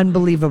morning.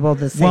 Unbelievable,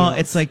 the sales. Well,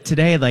 it's like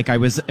today,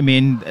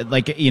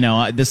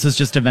 this is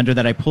just a vendor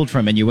that I pulled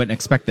from, and you wouldn't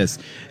expect this.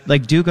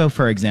 Like Dugo,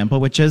 for example,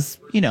 which is,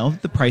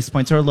 the price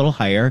points are a little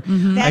higher.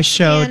 I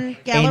showed a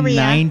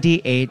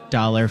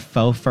 $98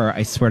 faux fur,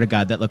 I swear to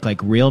God, that looked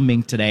like real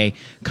mink today.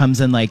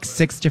 Comes in like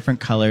 6 different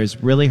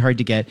colors, really hard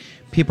to get.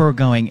 People are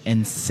going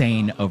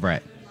insane over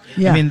it.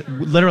 Yeah. I mean,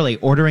 literally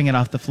ordering it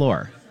off the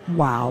floor.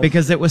 Wow.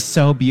 Because it was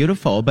so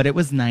beautiful, but it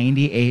was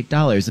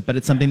 $98. But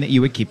it's something that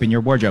you would keep in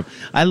your wardrobe.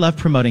 I love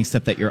promoting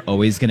stuff that you're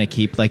always going to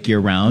keep like year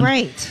round.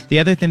 Right. The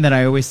other thing that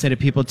I always say to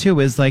people too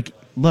is like,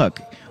 look,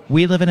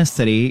 we live in a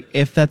city,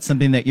 if that's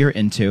something that you're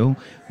into,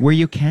 where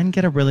you can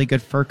get a really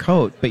good fur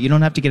coat, but you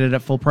don't have to get it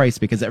at full price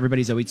because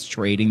everybody's always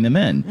trading them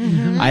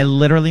in. I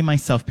literally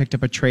myself picked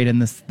up a trade in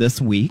this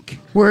week.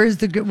 Where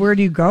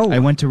do you go? I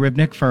went to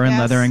Ribnick Fur and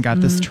Leather and got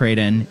this trade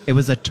in. It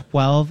was a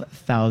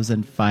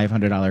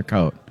 $12,500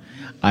 coat.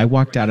 I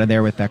walked out of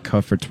there with that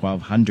coat for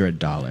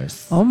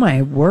 $1,200. Oh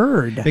my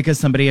word! Because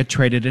somebody had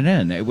traded it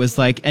in. It was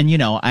like, and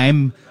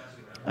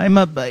I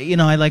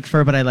like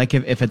fur, but I like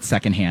if it's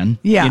secondhand.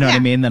 Yeah. You know what I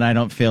mean? Then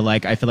I feel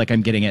like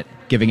I'm giving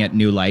it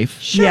new life.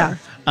 Sure. Yeah.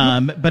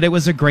 But it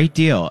was a great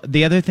deal.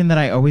 The other thing that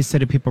I always say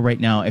to people right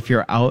now, if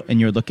you're out and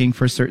you're looking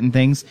for certain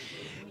things,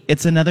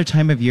 it's another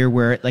time of year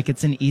where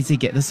it's an easy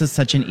gift. This is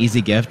such an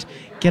easy gift.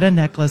 Get a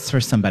necklace for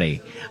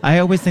somebody. I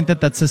always think that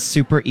that's a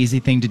super easy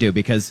thing to do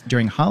because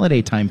during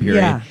holiday time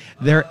period,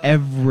 they're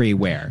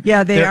everywhere.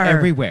 Yeah, they're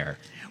everywhere.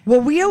 Well,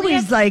 we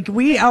always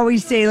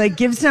say,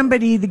 give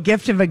somebody the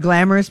gift of a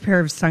glamorous pair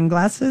of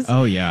sunglasses.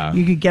 Oh, yeah.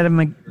 You could get them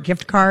a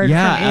gift card from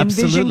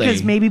Envision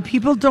because maybe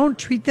people don't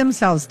treat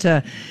themselves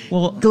to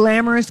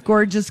glamorous,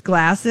 gorgeous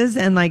glasses.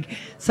 And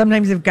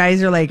sometimes if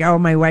guys are like, oh,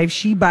 my wife,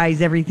 she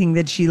buys everything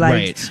that she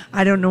likes. Right.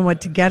 I don't know what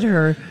to get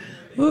her.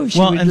 Ooh,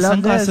 and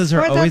sunglasses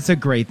are always a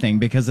great thing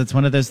because it's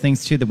one of those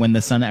things too that when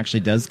the sun actually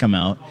does come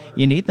out,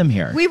 you need them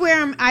here. We wear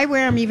them. I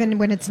wear them even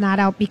when it's not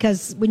out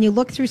because when you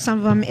look through some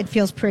of them, it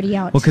feels pretty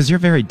out. Well, because you're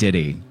very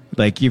ditty.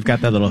 You've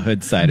got that little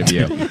hood side of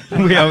you.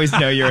 We always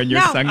know you're in your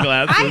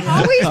sunglasses.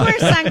 I always wear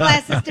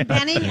sunglasses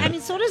depending. I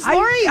mean, so does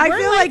Lori. I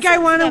feel like I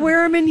want to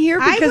wear them in here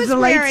because the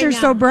lights are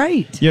so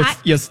bright. You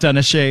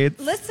stunna shades.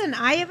 Listen,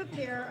 I have a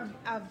pair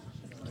of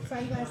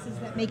sunglasses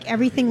that make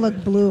everything look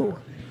blue.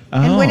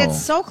 And when it's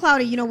so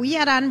cloudy, we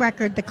had on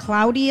record the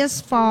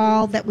cloudiest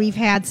fall that we've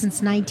had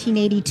since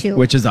 1982.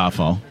 Which is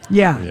awful.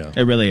 Yeah.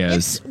 It really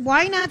is.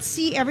 Why not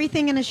see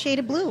everything in a shade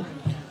of blue?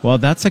 Well,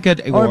 that's a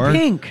good... Or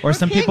pink. Or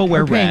some people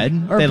wear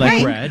red. They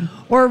like red.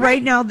 Or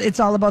right now,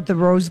 it's all about the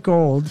rose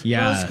gold.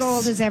 Yes. Rose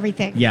gold is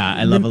everything. Yeah,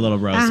 I love a little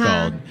rose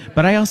gold.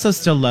 But I also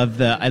still love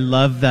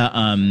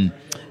the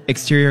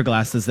exterior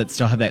glasses that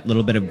still have that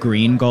little bit of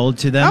green gold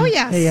to them. Oh,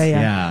 yes.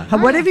 Yeah.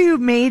 What have you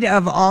made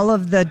of all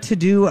of the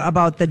to-do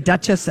about the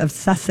Duchess of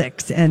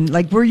Sussex? And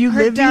were you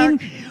living...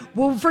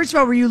 Well, first of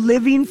all, were you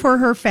living for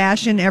her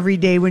fashion every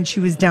day when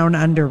she was down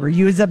under? Were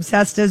you as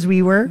obsessed as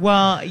we were?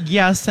 Well,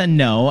 yes and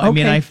no. Okay. I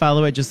mean, I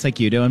follow it just like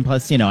you do. And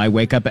plus, I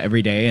wake up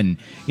every day and,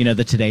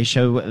 the Today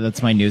Show,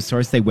 that's my news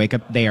source. They wake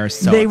up, they are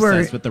so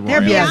obsessed with the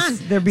royals.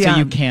 They're beyond. So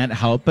you can't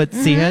help but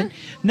see it.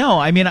 No,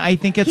 I mean, I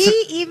think it's...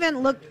 He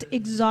even looked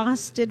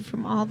exhausted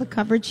from all the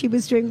coverage he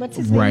was doing. What's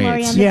his name?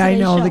 Right. Yeah, I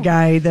know the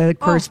guy, the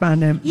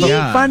correspondent.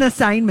 Fun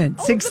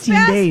assignment,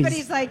 16 days. But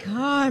he's like,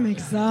 I'm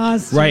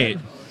exhausted. Right.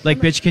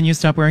 Bitch, can you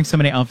stop wearing so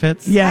many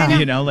outfits? Yeah.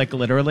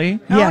 Literally?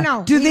 Yeah. Oh,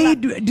 no.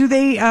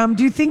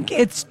 Do you think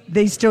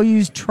they still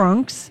use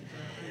trunks?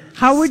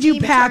 How would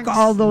you pack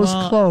all those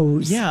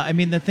clothes? Yeah, I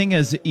mean, the thing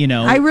is,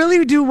 I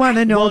really do want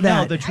to know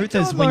that. No, the truth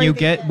is when you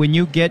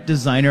get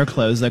designer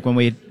clothes, like when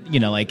we,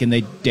 in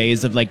the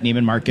days of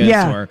Neiman Marcus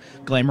or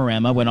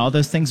Glamorama, when all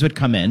those things would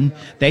come in,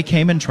 they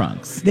came in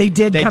trunks. They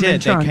did. They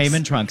came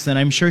in trunks, and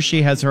I'm sure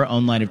she has her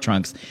own line of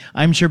trunks.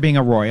 I'm sure being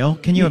a royal,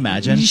 can you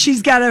imagine?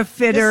 She's got a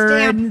fitter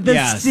and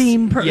the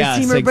steamer,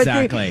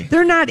 exactly. But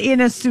they're not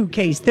in a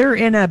suitcase. They're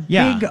in a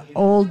big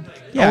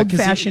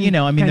old-fashioned.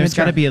 There's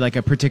got to be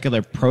a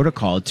particular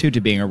protocol too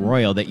to being a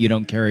royal that you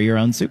don't carry your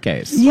own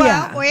suitcase.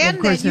 Yeah,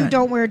 and that you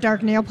don't wear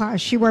dark nail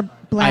polish. She wore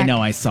black. I know,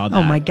 I saw that.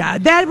 Oh my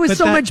God, that was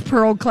much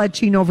pearl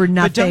clutching over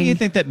nothing. But don't you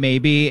think that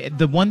maybe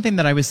the one thing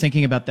that I was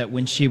thinking about that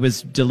when she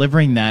was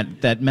delivering that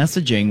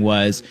messaging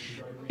was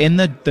in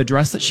the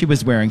dress that she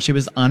was wearing, she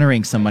was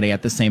honoring somebody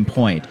at the same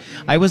point.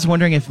 I was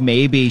wondering if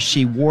maybe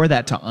she wore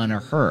that to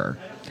honor her.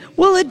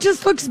 Well, it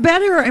just looks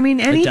better. I mean,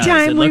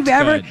 anytime It we've looks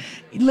ever... good.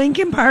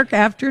 Lincoln Park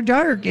After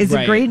Dark is a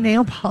Right. great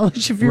nail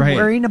polish if you're Right.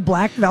 wearing a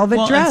black velvet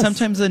Well, dress. and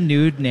sometimes a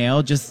nude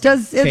nail just It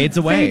fades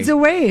away. Fades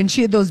away, and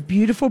she had those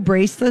beautiful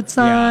bracelets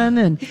on,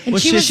 and Well,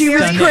 she she's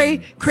was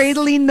stunning.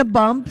 cradling the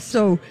bump,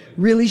 so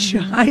really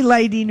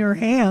highlighting her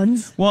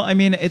hands. Well, I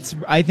mean,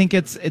 I think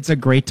it's a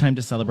great time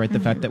to celebrate the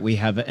fact that we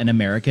have an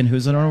American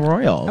who's a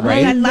royal, Well,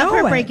 right? I love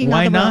her know it. breaking Why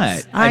all the not?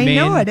 rules. I mean,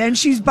 know it, and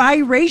she's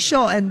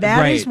biracial, and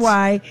that is Right.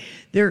 why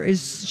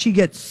she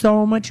gets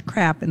so much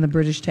crap in the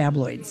British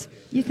tabloids.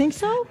 You think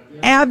so?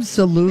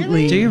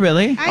 Absolutely. Do you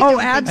really? I don't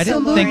think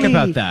absolutely. I didn't think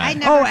about that. I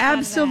never Oh, thought that.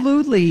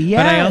 absolutely. Yes.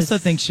 But I also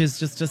think she's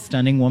just a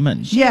stunning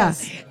woman. Yeah,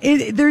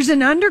 there's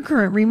an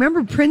undercurrent.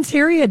 Remember, Prince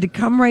Harry had to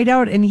come right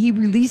out and he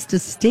released a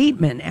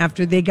statement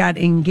after they got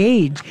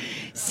engaged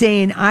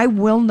saying, I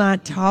will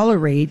not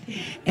tolerate.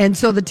 And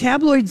so the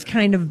tabloids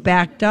kind of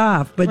backed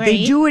off, but they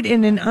Right. do it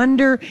in an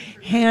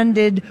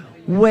underhanded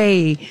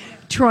way,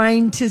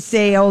 trying to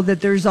say, oh,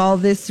 that there's all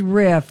this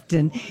rift.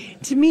 And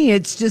to me,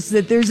 it's just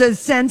that there's a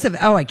sense of,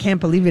 oh, I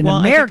can't believe an Well,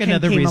 American I think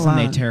another came reason along.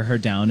 they tear her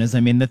down is, I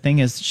mean, the thing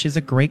is, she's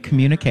a great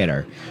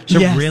communicator. She's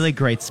Yes. a really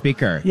great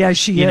speaker. Yeah,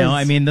 she You is. know,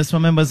 I mean, this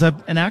woman was an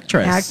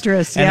actress.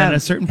 Actress, and yeah. at a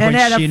certain point, and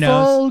had she a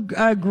knows. full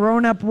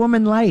grown-up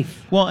woman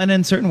life. Well, and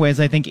in certain ways,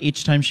 I think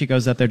each time she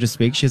goes out there to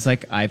speak, she's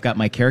like, I've got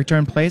my character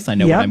in place. I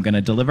know Yep. what I'm going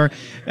to deliver.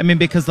 I mean,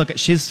 because look,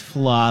 she's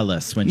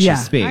flawless when Yeah.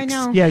 she speaks. I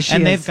know. Yeah, she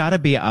and is. they've got to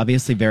be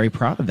obviously very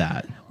proud of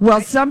that. Well,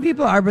 some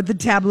people are, but the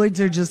tabloids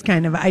are just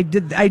kind of. I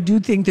do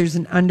think there's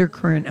an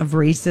undercurrent of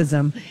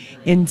racism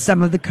in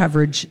some of the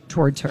coverage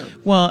towards her.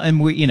 Well, and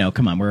we, you know,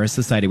 come on, we're a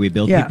society. We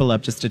build Yeah. people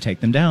up just to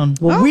take them down.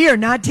 Well, we are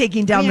not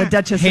taking down the Yeah.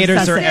 Duchess Haters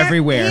of Sussex. are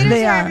everywhere. Haters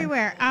They are are.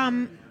 everywhere.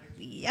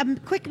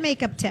 Quick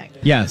makeup tip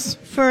Yes.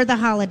 for the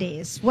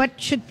holidays. What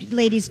should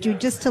ladies do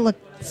just to look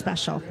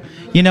special?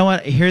 You know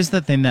what? Here's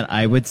the thing that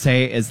I would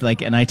say is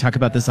like, and I talk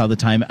about this all the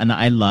time, and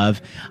I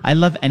love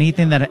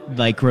anything that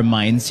like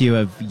reminds you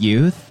of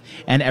youth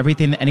and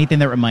anything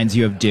that reminds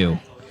you of dew.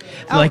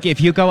 Like if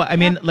you go, I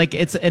mean, like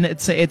it's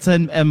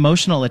an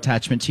emotional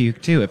attachment to you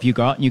too. If you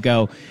go out and you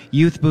go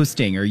youth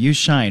boosting or youth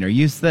shine or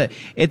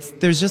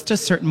there's just a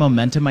certain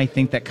momentum I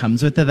think that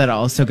comes with it that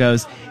also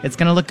goes, it's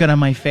going to look good on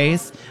my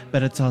face,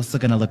 but it's also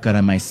going to look good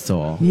on my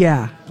soul.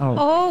 Yeah.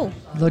 Oh,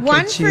 Look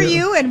one at for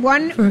you and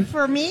one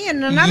for me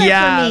and another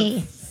Yes. for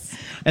me.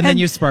 And then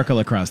you sparkle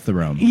across the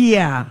room.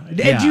 Yeah.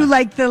 Yeah. Do you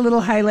like the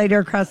little highlighter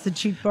across the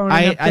cheekbone? and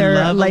I up there,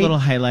 love light? a little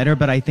highlighter,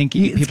 but I think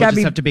It's people gotta just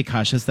be- have to be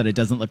cautious that it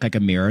doesn't look like a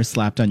mirror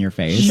slapped on your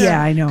face.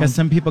 Yeah, I know. Because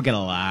some people get a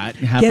lot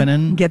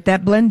happening. Get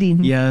that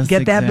blending. Yes,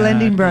 Get that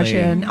blending brush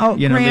exactly. in. Oh,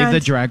 you know, leave the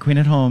Grant. drag queen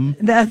at home.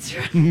 That's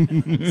right.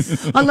 Unless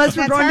we're That's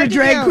going to hard to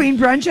drag do. queen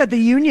brunch at the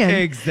Union.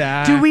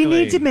 Exactly. Do we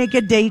need to make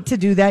a date to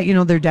do that? You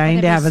know, they're dying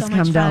to That'd have be us so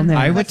much come down fun. there.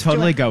 I would Let's do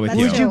totally it. go with Let's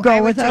you. Would do you it. go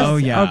I with would us? Oh,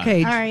 yeah.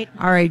 Okay. All right.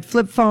 All right.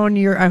 Flip phone.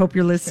 I hope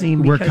you're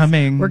listening. We're because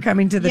coming. We're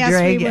coming to the Yes,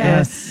 drag. we will.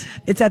 Yes.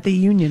 It's at the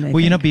Union. I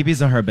Well, you know, think. Bibi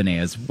Zahar-Benet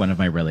is one of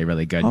my really,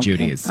 really good Okay.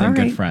 Judies All and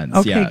right. good friends.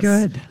 Okay, yes.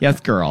 good.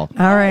 Yes, girl.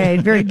 All right.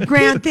 Very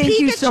Grant. Thank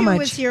you so Pikachu much.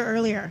 was here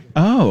earlier.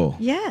 Oh.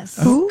 Yes.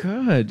 Oh,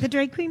 good. The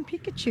drag queen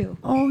Pikachu.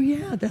 Oh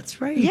yeah, that's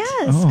right. Yes,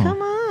 Oh.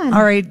 come on.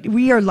 All right,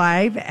 we are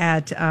live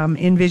at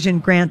Envision.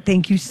 Grant,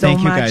 thank you so Thank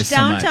you much. guys so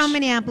Downtown much.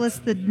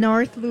 Minneapolis, the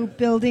North Loop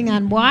building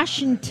on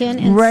Washington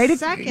and Right.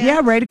 Second.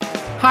 Yeah. Right.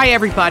 Hi,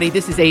 everybody.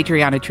 This is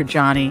Adriana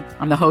Trajani.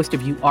 I'm the host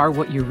of You Are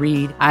What You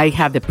Read. I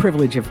have the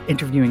privilege of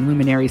interviewing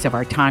luminaries of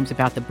our times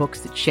about the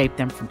books that shaped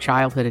them from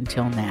childhood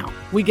until now.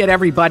 We get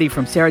everybody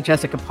from Sarah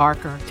Jessica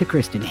Parker to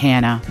Kristen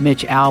Hanna,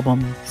 Mitch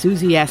Albom,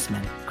 Susie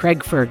Essman,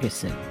 Craig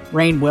Ferguson,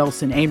 Rainn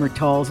Wilson, Amor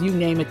Tolls, you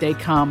name it, they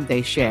come,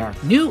 they share.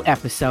 New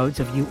episodes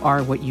of You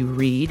Are What You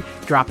Read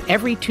drop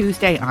every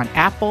Tuesday on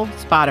Apple,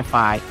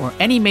 Spotify, or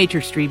any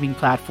major streaming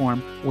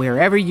platform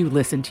wherever you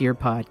listen to your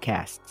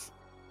podcasts.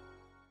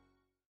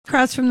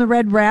 Across from the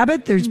Red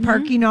Rabbit, there's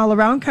parking all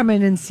around. Come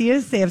in and see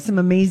us. They have some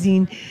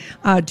amazing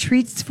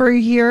treats for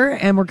you here,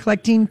 and we're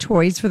collecting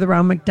toys for the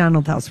Ronald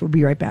McDonald House. We'll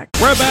be right back.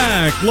 We're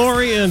back.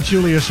 Lori and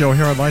Julia show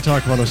here on My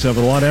Talk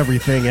 107.1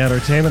 Everything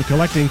Entertainment,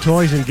 collecting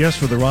toys and gifts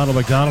for the Ronald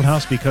McDonald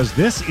House because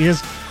this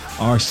is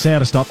our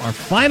Santa stop, our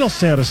final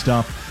Santa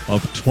stop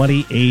of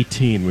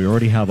 2018. We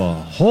already have a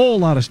whole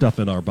lot of stuff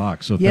in our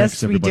box, so Yes,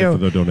 thanks we everybody do. for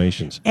the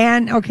donations.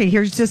 And okay,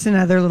 here's just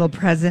another little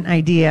present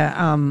idea.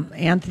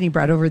 Anthony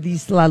brought over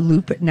these La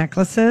Loupe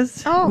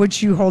necklaces,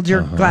 which you hold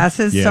your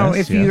glasses. So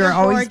Yes, if you yes. are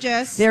always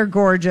gorgeous. they're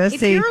gorgeous.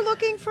 If you're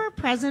looking for a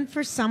present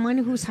for someone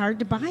who's hard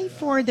to buy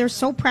for, they're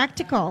so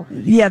practical.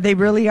 Yeah, they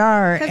really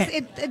are. Because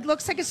it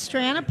looks like a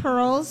strand of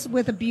pearls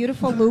with a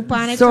beautiful loop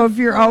on it. So if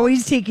you're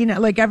always taking,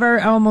 like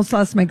I almost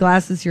lost my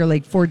glasses here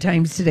like 4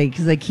 times today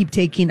because I keep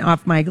taking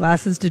off my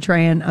glasses to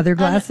try on other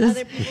glasses.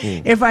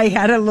 If I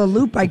had a little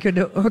loop, I could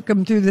hook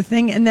them through the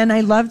thing. And then I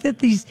love that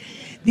these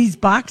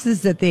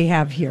boxes that they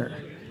have here.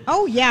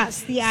 Oh,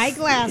 yes, the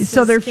eyeglasses.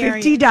 So they're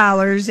scary.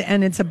 $50,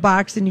 and it's a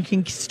box, and you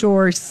can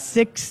store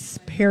 6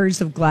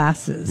 pairs of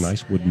glasses.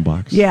 Nice wooden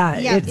box. Yeah,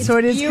 Yeah, it's so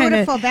it is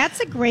beautiful. kind That's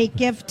a great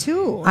gift,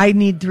 too. I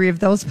need 3 of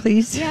those,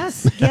 please.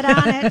 Yes, get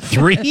on it.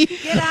 3?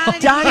 Get on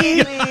it, Donnie,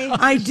 immediately.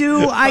 I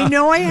do. I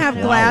know I have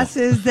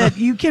glasses that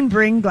you can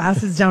bring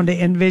glasses down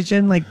to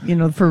Envision, like,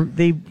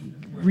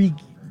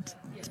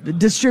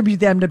 distribute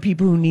them to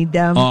people who need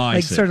them, I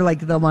like see. sort of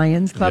like the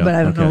Lions Club. Yeah, But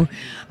I don't okay. know.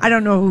 I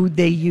don't know who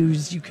they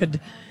use. You could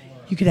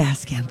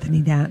ask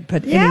Anthony that.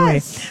 But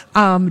Yes.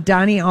 anyway,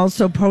 Donnie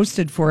also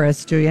posted for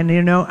us, Julia.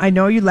 And I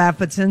know you laugh,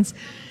 but since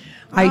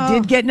I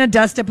did get in a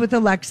dust up with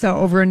Alexa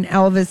over an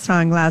Elvis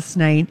song last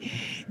night,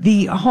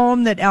 the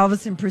home that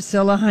Elvis and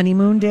Priscilla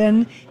honeymooned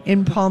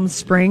in Palm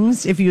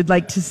Springs, if you'd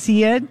like to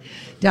see it,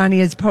 Donnie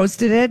has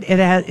posted it.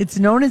 It's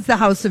known as the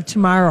House of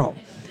Tomorrow.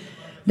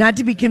 Not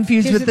to be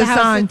confused Here's with the the House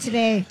song of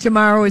Today.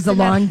 Tomorrow is a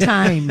long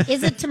time.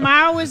 Is it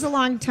tomorrow is a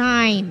long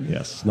time?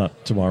 Yes,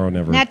 not tomorrow,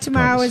 never. Not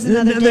tomorrow comes. is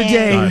another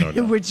day. I don't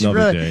know. Which Another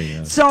really, day,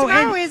 yeah. so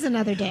Tomorrow is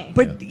another day.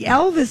 But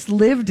Elvis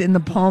lived in the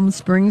Palm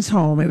Springs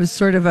home. It was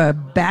sort of a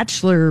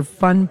bachelor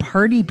fun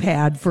party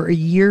pad for a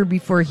year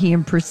before he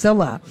and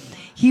Priscilla.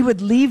 He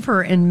would leave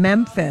her in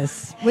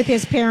Memphis with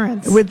his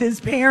parents. Yeah,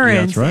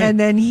 that's right. And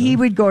then he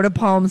would go to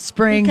Palm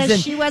Springs. Because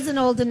and she wasn't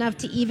old enough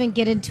to even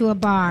get into a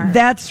bar.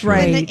 That's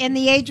right. And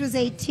the age was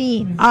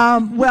 18.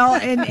 Well,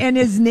 and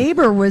his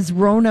neighbor was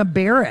Rona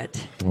Barrett,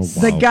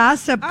 the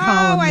gossip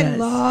columnist. I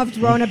loved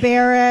Rona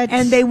Barrett.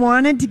 And they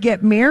wanted to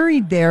get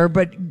married there,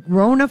 but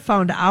Rona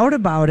found out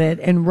about it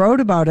and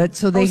wrote about it,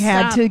 so they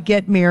had to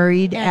get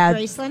married at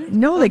at Graceland?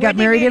 No, they got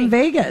married in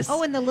Vegas.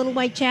 Oh, in the Little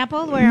White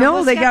Chapel? Where No,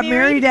 Elvis they got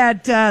married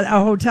at a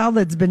hotel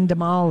that's been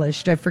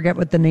demolished. I forget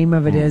what the name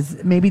of it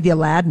is. Maybe the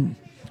Aladdin.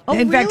 Oh,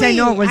 in fact, I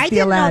know it was I the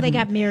didn't Aladdin. know they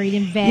got married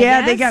in Vegas.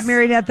 Yeah, they got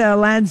married at the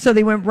Aladdin. So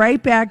they went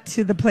right back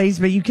to the place,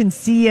 but you can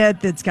see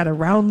it. It's got a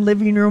round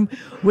living room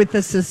with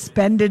a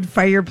suspended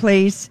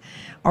fireplace,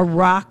 a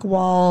rock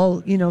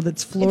wall,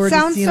 that's floor It to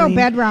sounds ceiling. so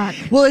bedrock.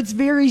 Well, it's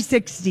very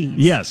 60s.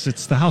 Yes,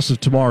 it's the House of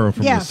Tomorrow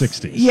from Yes. the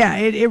 60s. Yeah,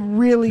 it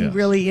really,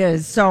 really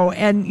is. So,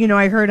 and,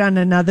 I heard on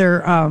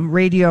another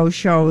radio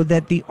show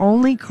that the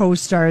only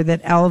co-star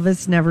that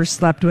Elvis never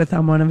slept with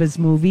on one of his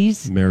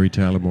movies. Mary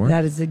Tyler Moore.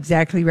 That is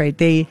exactly right.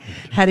 They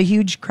had a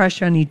huge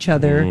crush on each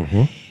other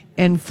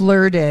and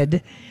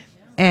flirted.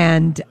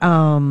 And It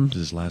was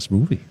his last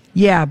movie.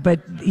 yeah, but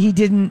he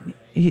didn't.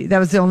 That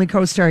was the only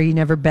co-star he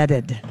never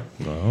bedded.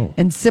 Oh.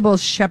 And Sybil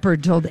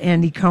Shepherd told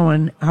Andy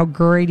Cohen how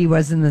great he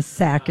was in the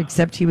sack,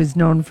 except he was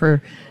known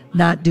for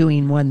not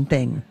doing one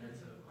thing.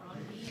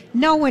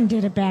 No one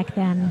did it back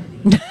then.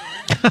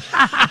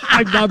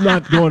 I'm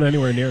not going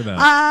anywhere near that.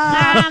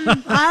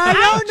 I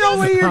don't know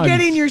where you're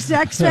getting your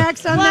sex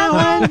facts on that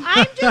one.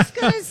 I'm just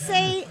going to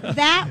say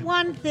that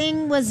one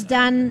thing was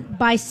done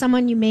by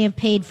someone you may have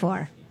paid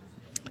for.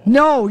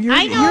 No,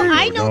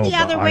 I know the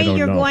other way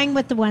you're going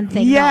with the one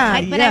thing. Yeah,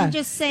 but yeah. I'm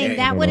just saying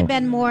that would have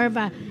been more of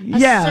a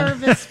Yeah.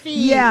 service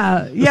fee.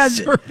 Yeah.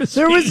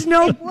 There was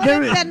no there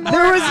was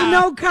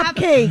no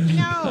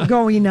cupcake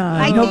going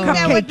on. I no think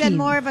that would have been cupcaking.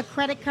 more of a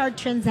credit card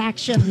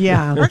transaction.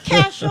 Yeah. Or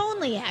cash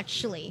only,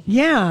 actually.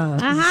 Yeah.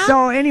 Uh-huh.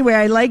 So anyway,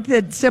 I like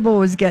that Sybil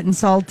was getting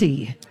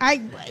salty.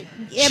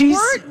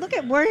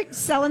 We're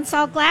selling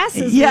salt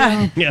glasses.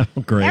 Yeah. Yeah,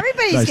 great.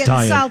 Everybody's Nice getting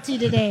tie-in. salty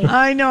today.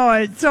 I know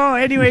it. So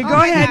anyway, Oh go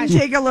my ahead and gosh.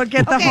 take a look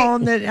at the Okay.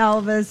 home that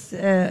Elvis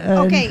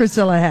and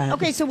Priscilla had.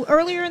 Okay, so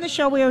earlier in the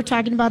show, we were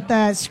talking about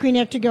the Screen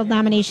Actor Guild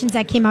nominations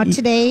that came out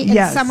today, and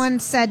yes. someone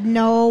said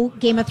no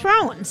Game of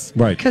Thrones.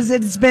 Right. Because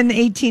it's been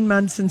 18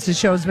 months since the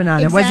show's been on.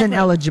 It wasn't Exactly.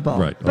 eligible.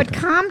 Right. But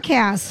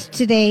Comcast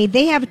today,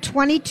 they have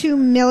 22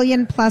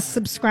 million plus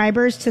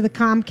subscribers to the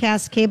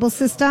Comcast cable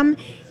system,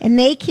 and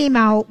they came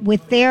out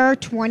with their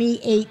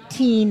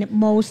 2018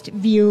 most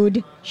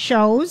viewed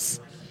shows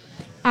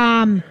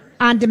on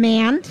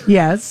demand.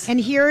 Yes. And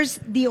here's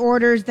the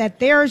orders that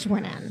theirs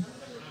went in.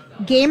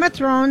 Game of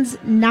Thrones,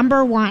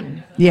 number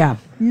 1. Yeah.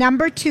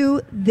 Number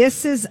 2,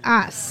 This Is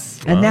Us.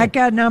 And that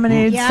got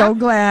nominated. Yep. So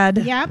glad.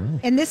 Yep.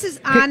 And this is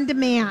on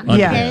demand. On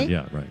Yeah. demand, Okay?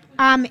 yeah,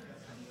 right.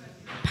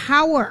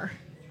 Power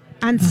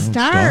on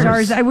Stars.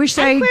 Stars. I wish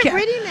I quit ca-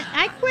 reading it.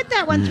 I quit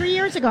that one 3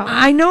 years ago.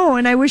 I know,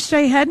 and I wished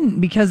I hadn't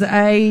because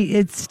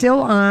it's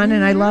still on,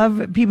 and I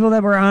love people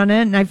that were on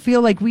it, and I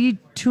feel like we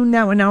tuned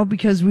that one out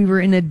because we were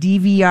in a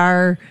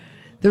DVR.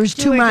 There was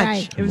too Do it much.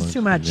 right. It was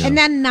too much. And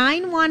then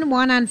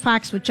 911 on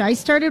Fox, which I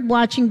started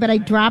watching, but I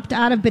dropped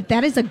out of. But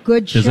that is a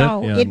good Is it?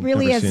 show. Yeah, It I've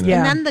really never is. seen And it.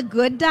 Yeah. then The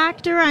Good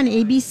Doctor on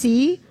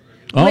ABC.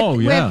 Oh,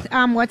 with, yeah.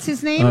 With what's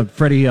his name?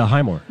 Freddie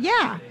Highmore.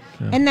 Yeah.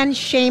 And then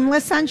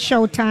Shameless on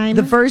Showtime.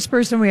 The first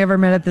person we ever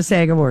met at the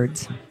SAG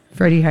Awards,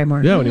 Freddie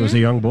Highmore. Yeah, when he was a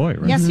young boy,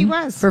 right? Yes, he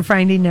was. For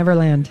Finding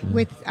Neverland.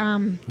 With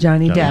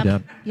Johnny Depp.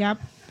 Depp. Yep.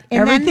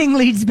 And Everything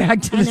leads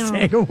back to I the know.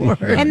 SAG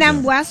Awards. And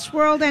then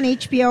Westworld on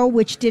HBO,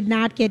 which did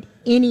not get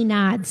any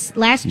nods.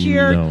 Last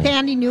year, No.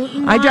 Thandie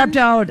Newton I won. dropped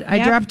out. I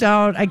Yep. dropped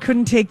out. I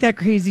couldn't take that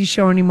crazy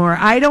show anymore.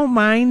 I don't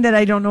mind that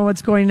I don't know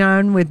what's going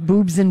on with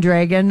Boobs and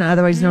Dragon,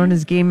 otherwise known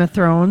as Game of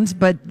Thrones,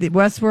 but the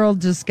Westworld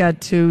just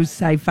got too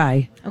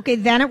sci-fi. Okay,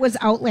 then it was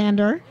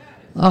Outlander.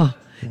 Oh,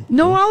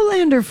 no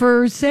Outlander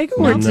for SAG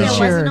Awards there this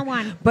year. wasn't a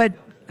one. But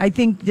I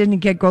think, didn't it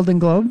get Golden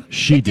Globe?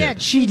 She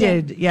did. She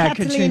did. Yeah,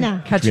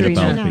 Catalina.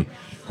 Katrina.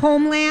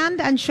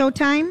 Homeland on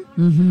Showtime.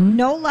 Mm-hmm.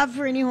 No love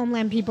for any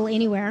Homeland people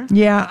anywhere.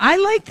 Yeah, I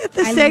like that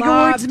the I SAG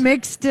Awards loved-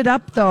 mixed it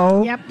up,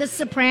 though. Yep, The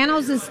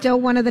Sopranos is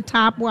still one of the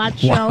top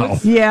watch Wow.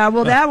 shows. Yeah,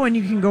 well, that one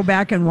you can go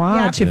back and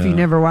watch Yep. if you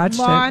never watched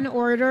Law it. and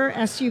Order,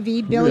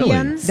 SUV,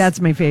 Billions, That's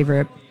my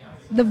favorite.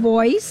 The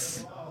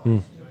Voice,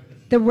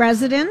 The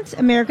Resident,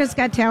 America's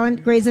Got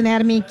Talent, Grey's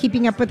Anatomy,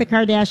 Keeping Up with the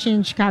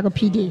Kardashians, Chicago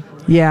PD.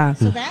 Yeah.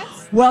 So that's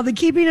Well, the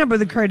Keeping Up with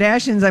the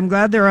Kardashians, I'm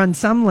glad they're on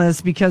some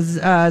lists because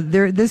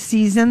this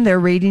season their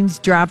ratings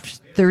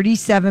dropped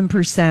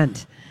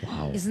 37%.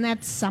 Isn't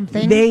that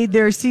something?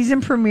 Their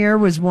season premiere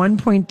was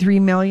 1.3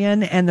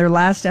 million, and their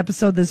last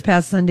episode this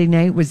past Sunday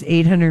night was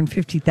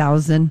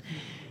 850,000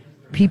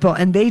 people,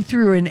 and they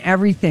threw in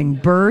everything: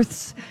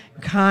 births,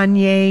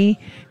 Kanye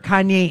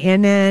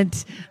in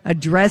it,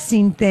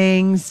 addressing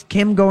things,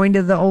 Kim going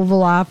to the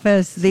Oval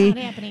Office. not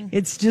happening.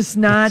 It's just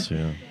not.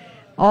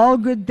 All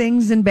good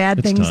things and bad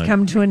It's things time.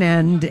 come to an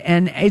end,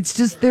 and it's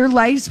just their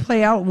lives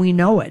play out. And we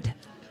know it.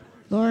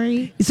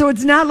 Lori. So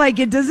it's not like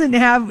it doesn't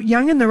have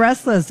Young and the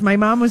Restless. My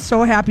mom was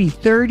so happy.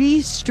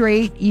 30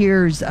 straight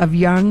years of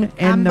Young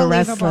and the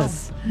Unbelievable.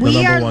 Restless.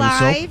 We are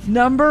live.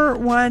 Number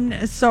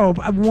one soap.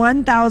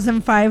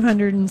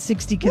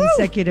 1,560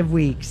 consecutive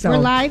weeks. So We're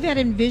live at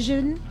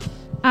Envision,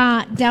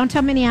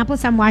 downtown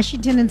Minneapolis on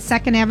Washington and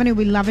 2nd Avenue.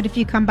 We love it if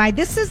you come by.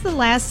 This is the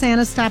last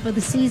Santa stop of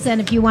the season.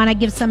 If you want to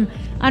give some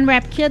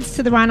unwrapped kids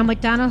to the Ronald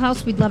McDonald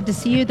House, we'd love to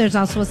see you. There's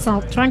also a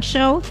Salt Trunk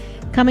Show.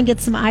 Come and get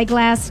some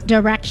eyeglass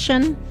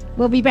direction.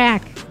 We'll be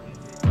back.